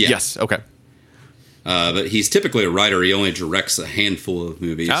 Yeah. Yes. Okay. But he's typically a writer. He only directs a handful of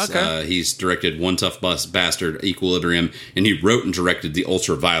movies. Okay. He's directed One Tough Bastard, Equilibrium, and he wrote and directed the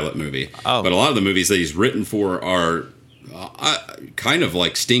Ultraviolet movie. Oh. But a lot of the movies that he's written for are kind of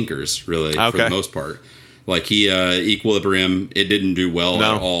like stinkers, really, for the most part. Like Equilibrium, it didn't do well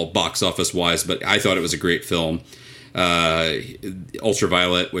at all box office wise, but I thought it was a great film.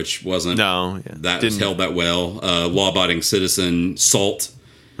 Ultraviolet, which wasn't was held that well. Law-Abiding Citizen, Salt.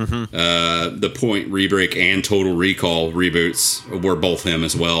 Mm-hmm. The Point Rebreak and Total Recall reboots were both him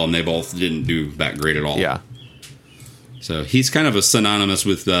as well, and they both didn't do that great at all. Yeah. So he's kind of synonymous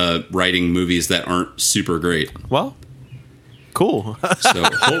with writing movies that aren't super great. Well, cool. So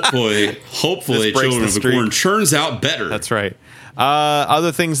hopefully Children of the Corn churns out better. That's right.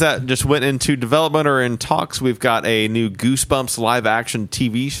 Other things that just went into development or in talks, we've got a new Goosebumps live action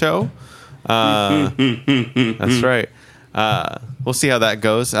TV show. That's right. We'll see how that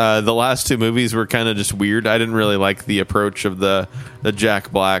goes. The last two movies were kind of just weird. I didn't really like the approach of the Jack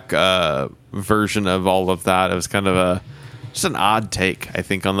Black version of all of that. It was kind of just an odd take, I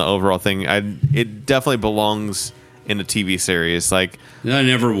think, on the overall thing. It definitely belongs in a TV series. Like, I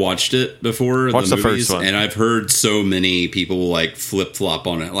never watched it before. Watch the first one, and I've heard so many people like flip flop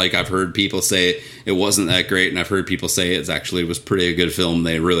on it. Like, I've heard people say it wasn't that great, and I've heard people say it actually was pretty a good film.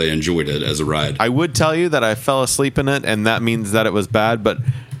 They really enjoyed it as a ride. I would tell you that I fell asleep in it, and that means that it was bad, but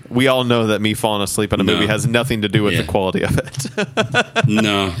we all know that me falling asleep in a movie has nothing to do with the quality of it.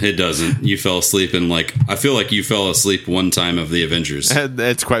 No, it doesn't. You fell asleep in, I feel like you fell asleep one time of the Avengers.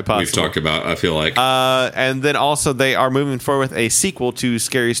 It's quite possible. We've talked about, I feel like. And then also they are moving forward with a sequel to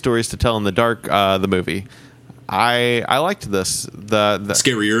Scary Stories to Tell in the Dark, the movie. I liked this. The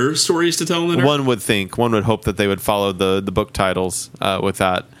Scarier Stories to Tell in the Dark? One would hope that they would follow the book titles with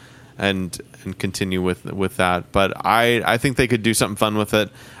that and continue with that. But I think they could do something fun with it.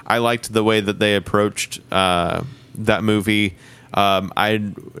 I liked the way that they approached that movie.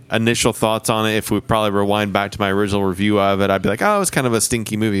 Initial thoughts on it, if we probably rewind back to my original review of it, I'd be like, oh, it was kind of a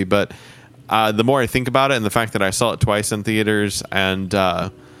stinky movie. But the more I think about it, and the fact that I saw it twice in theaters, and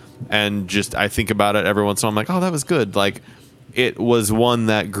just I think about it every once in a while, I'm like, oh, that was good. Like, it was one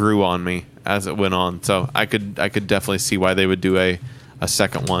that grew on me as it went on. So I could definitely see why they would do a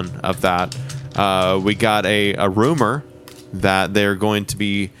second one of that. We got a rumor that they're going to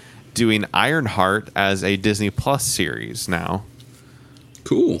be doing Ironheart as a Disney Plus series now.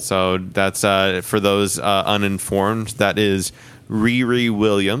 Cool. So that's for those uninformed. That is Riri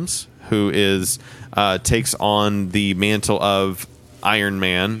Williams, who takes on the mantle of Iron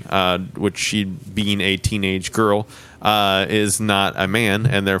Man, which she, being a teenage girl, is not a man,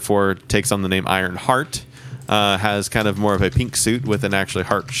 and therefore takes on the name Ironheart. Has kind of more of a pink suit with an actually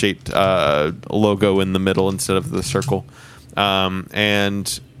heart-shaped logo in the middle instead of the circle.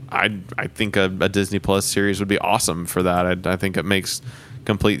 And I think a Disney Plus series would be awesome for that. I think it makes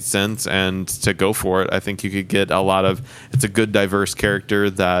complete sense, and to go for it, I think you could get it's a good diverse character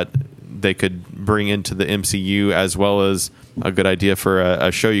that they could bring into the MCU, as well as a good idea for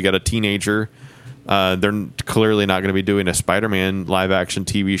a show. You got a teenager. They're clearly not going to be doing a Spider-Man live-action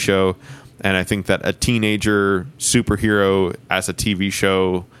TV show, and I think that a teenager superhero as a TV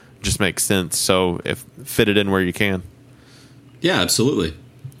show just makes sense. So if fit it in where you can. Yeah, absolutely.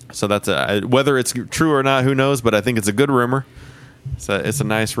 So that's whether it's true or not, who knows? But I think it's a good rumor. It's a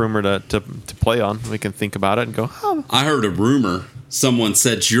nice rumor to play on. We can think about it and go, oh. I heard a rumor. Someone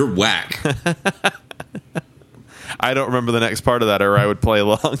said you're whack. I don't remember the next part of that, or I would play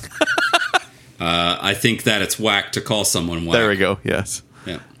along. I think that it's whack to call someone whack. There we go. Yes.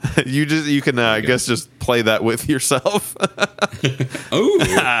 Yeah. You can I guess just play that with yourself. Oh.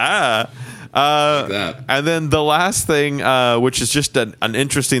 Like that. And then the last thing, which is just an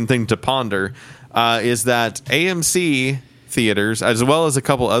interesting thing to ponder, is that AMC theaters, as well as a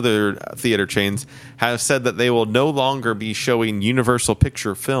couple other theater chains, have said that they will no longer be showing Universal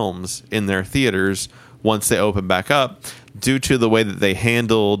Picture films in their theaters once they open back up, due to the way that they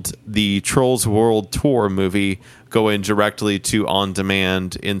handled the Trolls World Tour movie going directly to on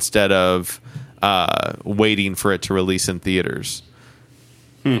demand instead of waiting for it to release in theaters.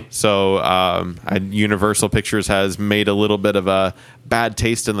 So Universal Pictures has made a little bit of a bad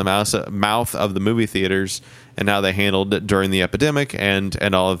taste in the mouth of the movie theaters, and how they handled it during the epidemic and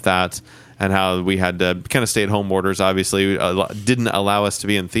all of that, and how we had to kind of stay at home orders, obviously didn't allow us to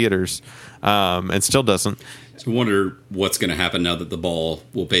be in theaters, and still doesn't. So I wonder what's going to happen now that the ball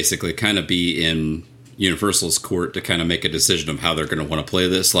will basically kind of be in Universal's court to kind of make a decision of how they're going to want to play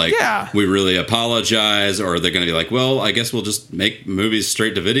this. Like, we really apologize, or are they going to be like, well, I guess we'll just make movies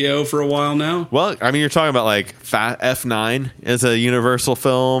straight to video for a while now? Well, I mean, you're talking about like F9 is a Universal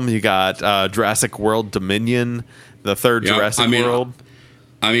film. You got Jurassic World Dominion, the third Jurassic World.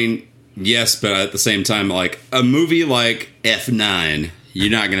 I mean, yes, but at the same time, like a movie like F9, you're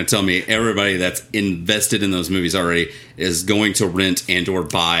not going to tell me everybody that's invested in those movies already is going to rent and or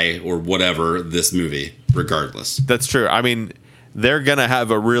buy or whatever this movie, regardless. That's true. I mean, they're going to have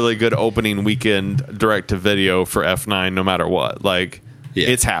a really good opening weekend direct-to-video for F9 no matter what. Like,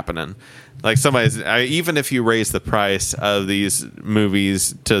 it's happening. Like, even if you raise the price of these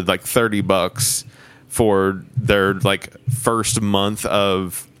movies to like $30 for their like first month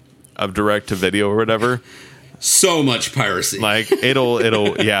of direct-to-video or whatever... So much piracy. Like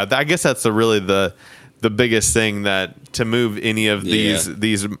it'll yeah. I guess that's the biggest thing that to move any of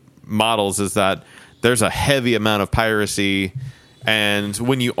these models is that there's a heavy amount of piracy, and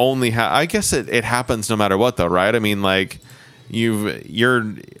when you only have, I guess it happens no matter what though, right? I mean, like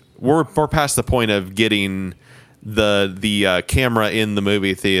we're past the point of getting the camera in the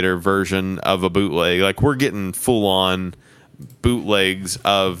movie theater version of a bootleg. Like we're getting full on bootlegs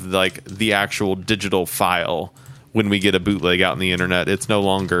of like the actual digital file when we get a bootleg out on the internet. It's no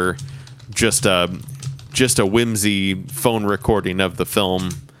longer just a whimsy phone recording of the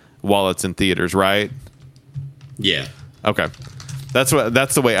film while it's in theaters, right? Yeah. Okay. That's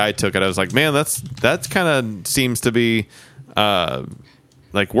the way I took it. I was like, man, that kind of seems to be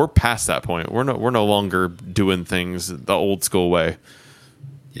like we're past that point. We're no longer doing things the old school way.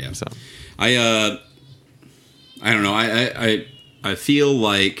 Yeah. So I don't know. I feel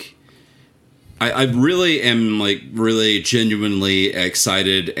like I really am like really genuinely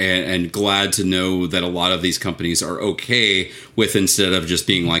excited and glad to know that a lot of these companies are okay with, instead of just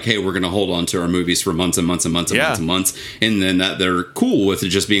being like, hey, we're going to hold on to our movies for months and months and months and months and months, and then that they're cool with it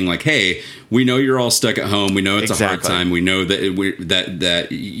just being like, hey, we know you're all stuck at home. We know it's a hard time. We know that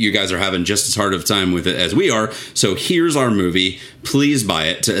that you guys are having just as hard of a time with it as we are. So here's our movie. Please buy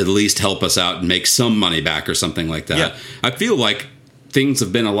it to at least help us out and make some money back or something like that. Yeah. I feel like things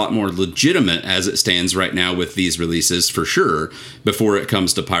have been a lot more legitimate as it stands right now with these releases, for sure, before it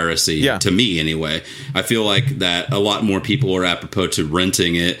comes to piracy, to me anyway. I feel like that a lot more people are apropos to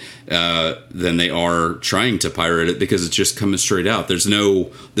renting it than they are trying to pirate it, because it's just coming straight out. There's no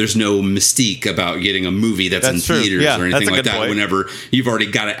mystique about getting a movie that's in theaters or anything like that point. Whenever you've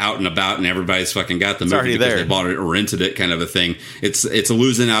already got it out and about and everybody's fucking got the movie because they bought it or rented it, kind of a thing. It's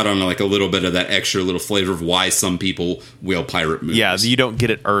losing out on like a little bit of that extra little flavor of why some people will pirate movies. Yeah, you don't get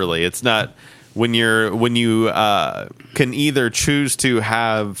it early. It's not when you can either choose to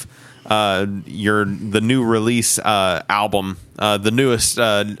have the new release album, the newest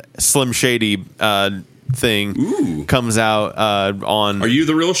Slim Shady thing comes out on. Are you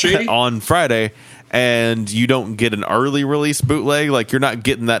the real Shady? On Friday, and you don't get an early release bootleg. Like, you're not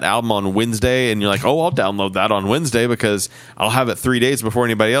getting that album on Wednesday, and you're like, oh, I'll download that on Wednesday because I'll have it 3 days before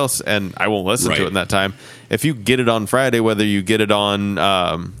anybody else, and I won't listen to it in that time. If you get it on Friday, whether you get it on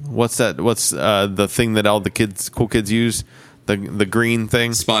what's the thing that all the cool kids use, the green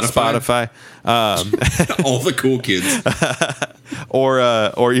thing, Spotify. All the cool kids.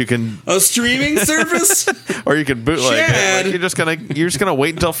 Or you can A streaming service? or you can bootleg it. Chad. Like, you're just gonna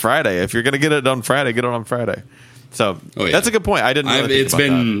wait until Friday. If you're gonna get it on Friday, get it on Friday. So that's a good point. I didn't. Really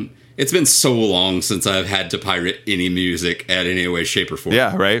think it's been so long since I've had to pirate any music at any way, shape, or form.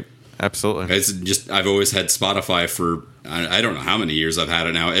 Yeah, right. Absolutely. It's just I've always had Spotify for I don't know how many years I've had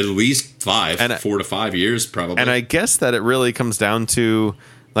it now. At least 4 to 5 years, probably. And I guess that it really comes down to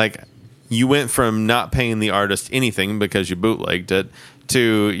like you went from not paying the artist anything because you bootlegged it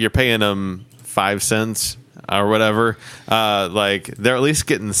to you're paying them 5 cents or whatever. Like they're at least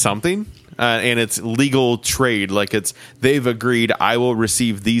getting something. And it's legal trade. Like they've agreed I will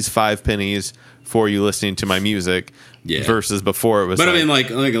receive these 5 pennies for you listening to my music. Yeah. Versus before it was. But I mean,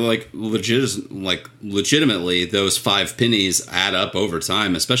 legitimately, those 5 pennies add up over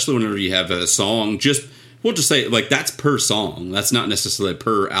time, especially whenever you have a song. We'll just say like that's per song. That's not necessarily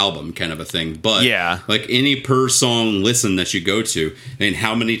per album kind of a thing. But yeah, like any per song listen that you go to. I mean,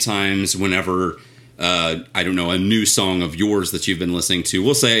 how many times whenever I don't know a new song of yours that you've been listening to,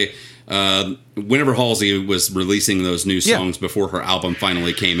 we'll say. Whenever Halsey was releasing those new songs before her album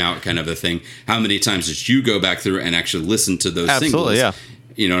finally came out, kind of a thing, how many times did you go back through and actually listen to those singles? Yeah.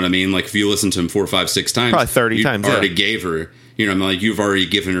 You know what I mean? Like if you listen to them 4, 5, 6 times, probably 30 times. Already gave her, you know, I mean, like you've already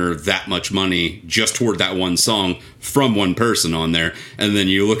given her that much money just toward that one song from one person on there, and then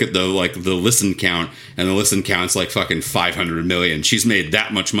you look at the listen count, and the listen count's like fucking 500 million. She's made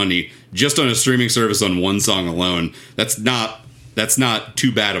that much money just on a streaming service on one song alone. That's not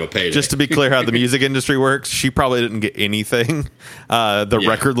too bad of a payday. Just to be clear how the music industry works, she probably didn't get anything. The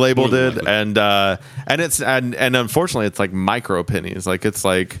record label did, and unfortunately, it's like micro pennies. Like it's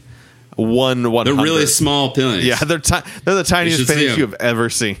like one. They're really small pennies. Yeah, they're the tiniest pennies you have ever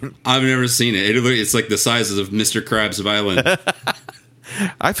seen. I've never seen it. It's like the size of Mr. Krabs' violin.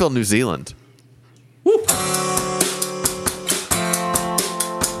 I feel New Zealand. Woo.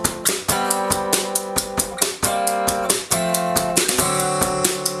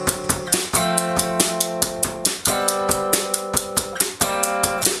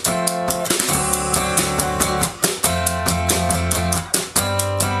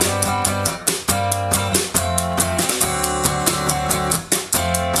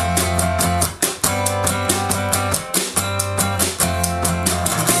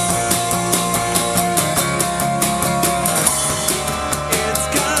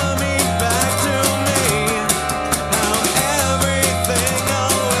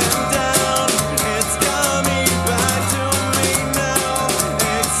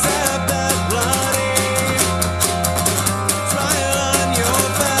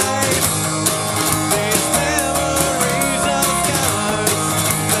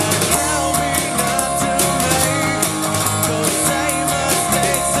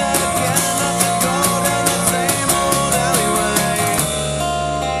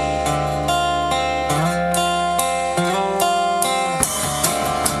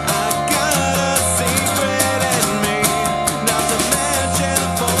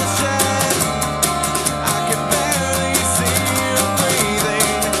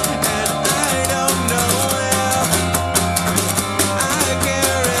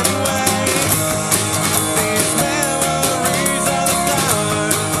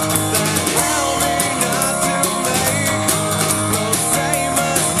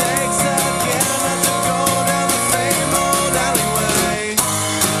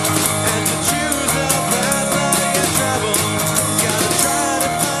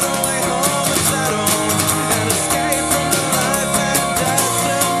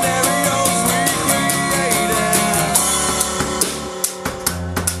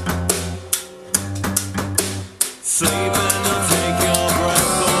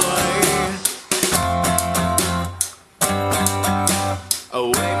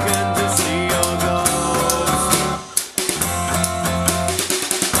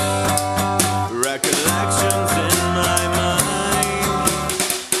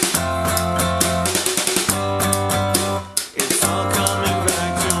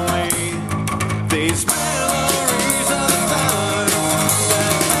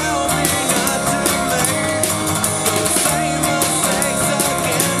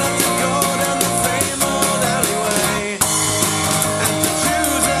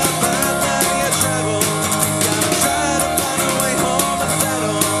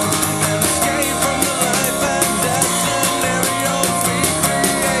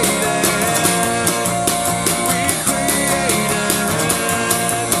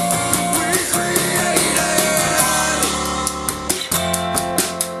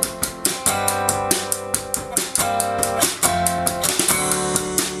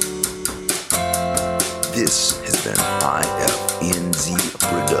 This has been IFNZ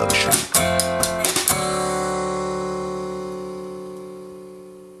Production.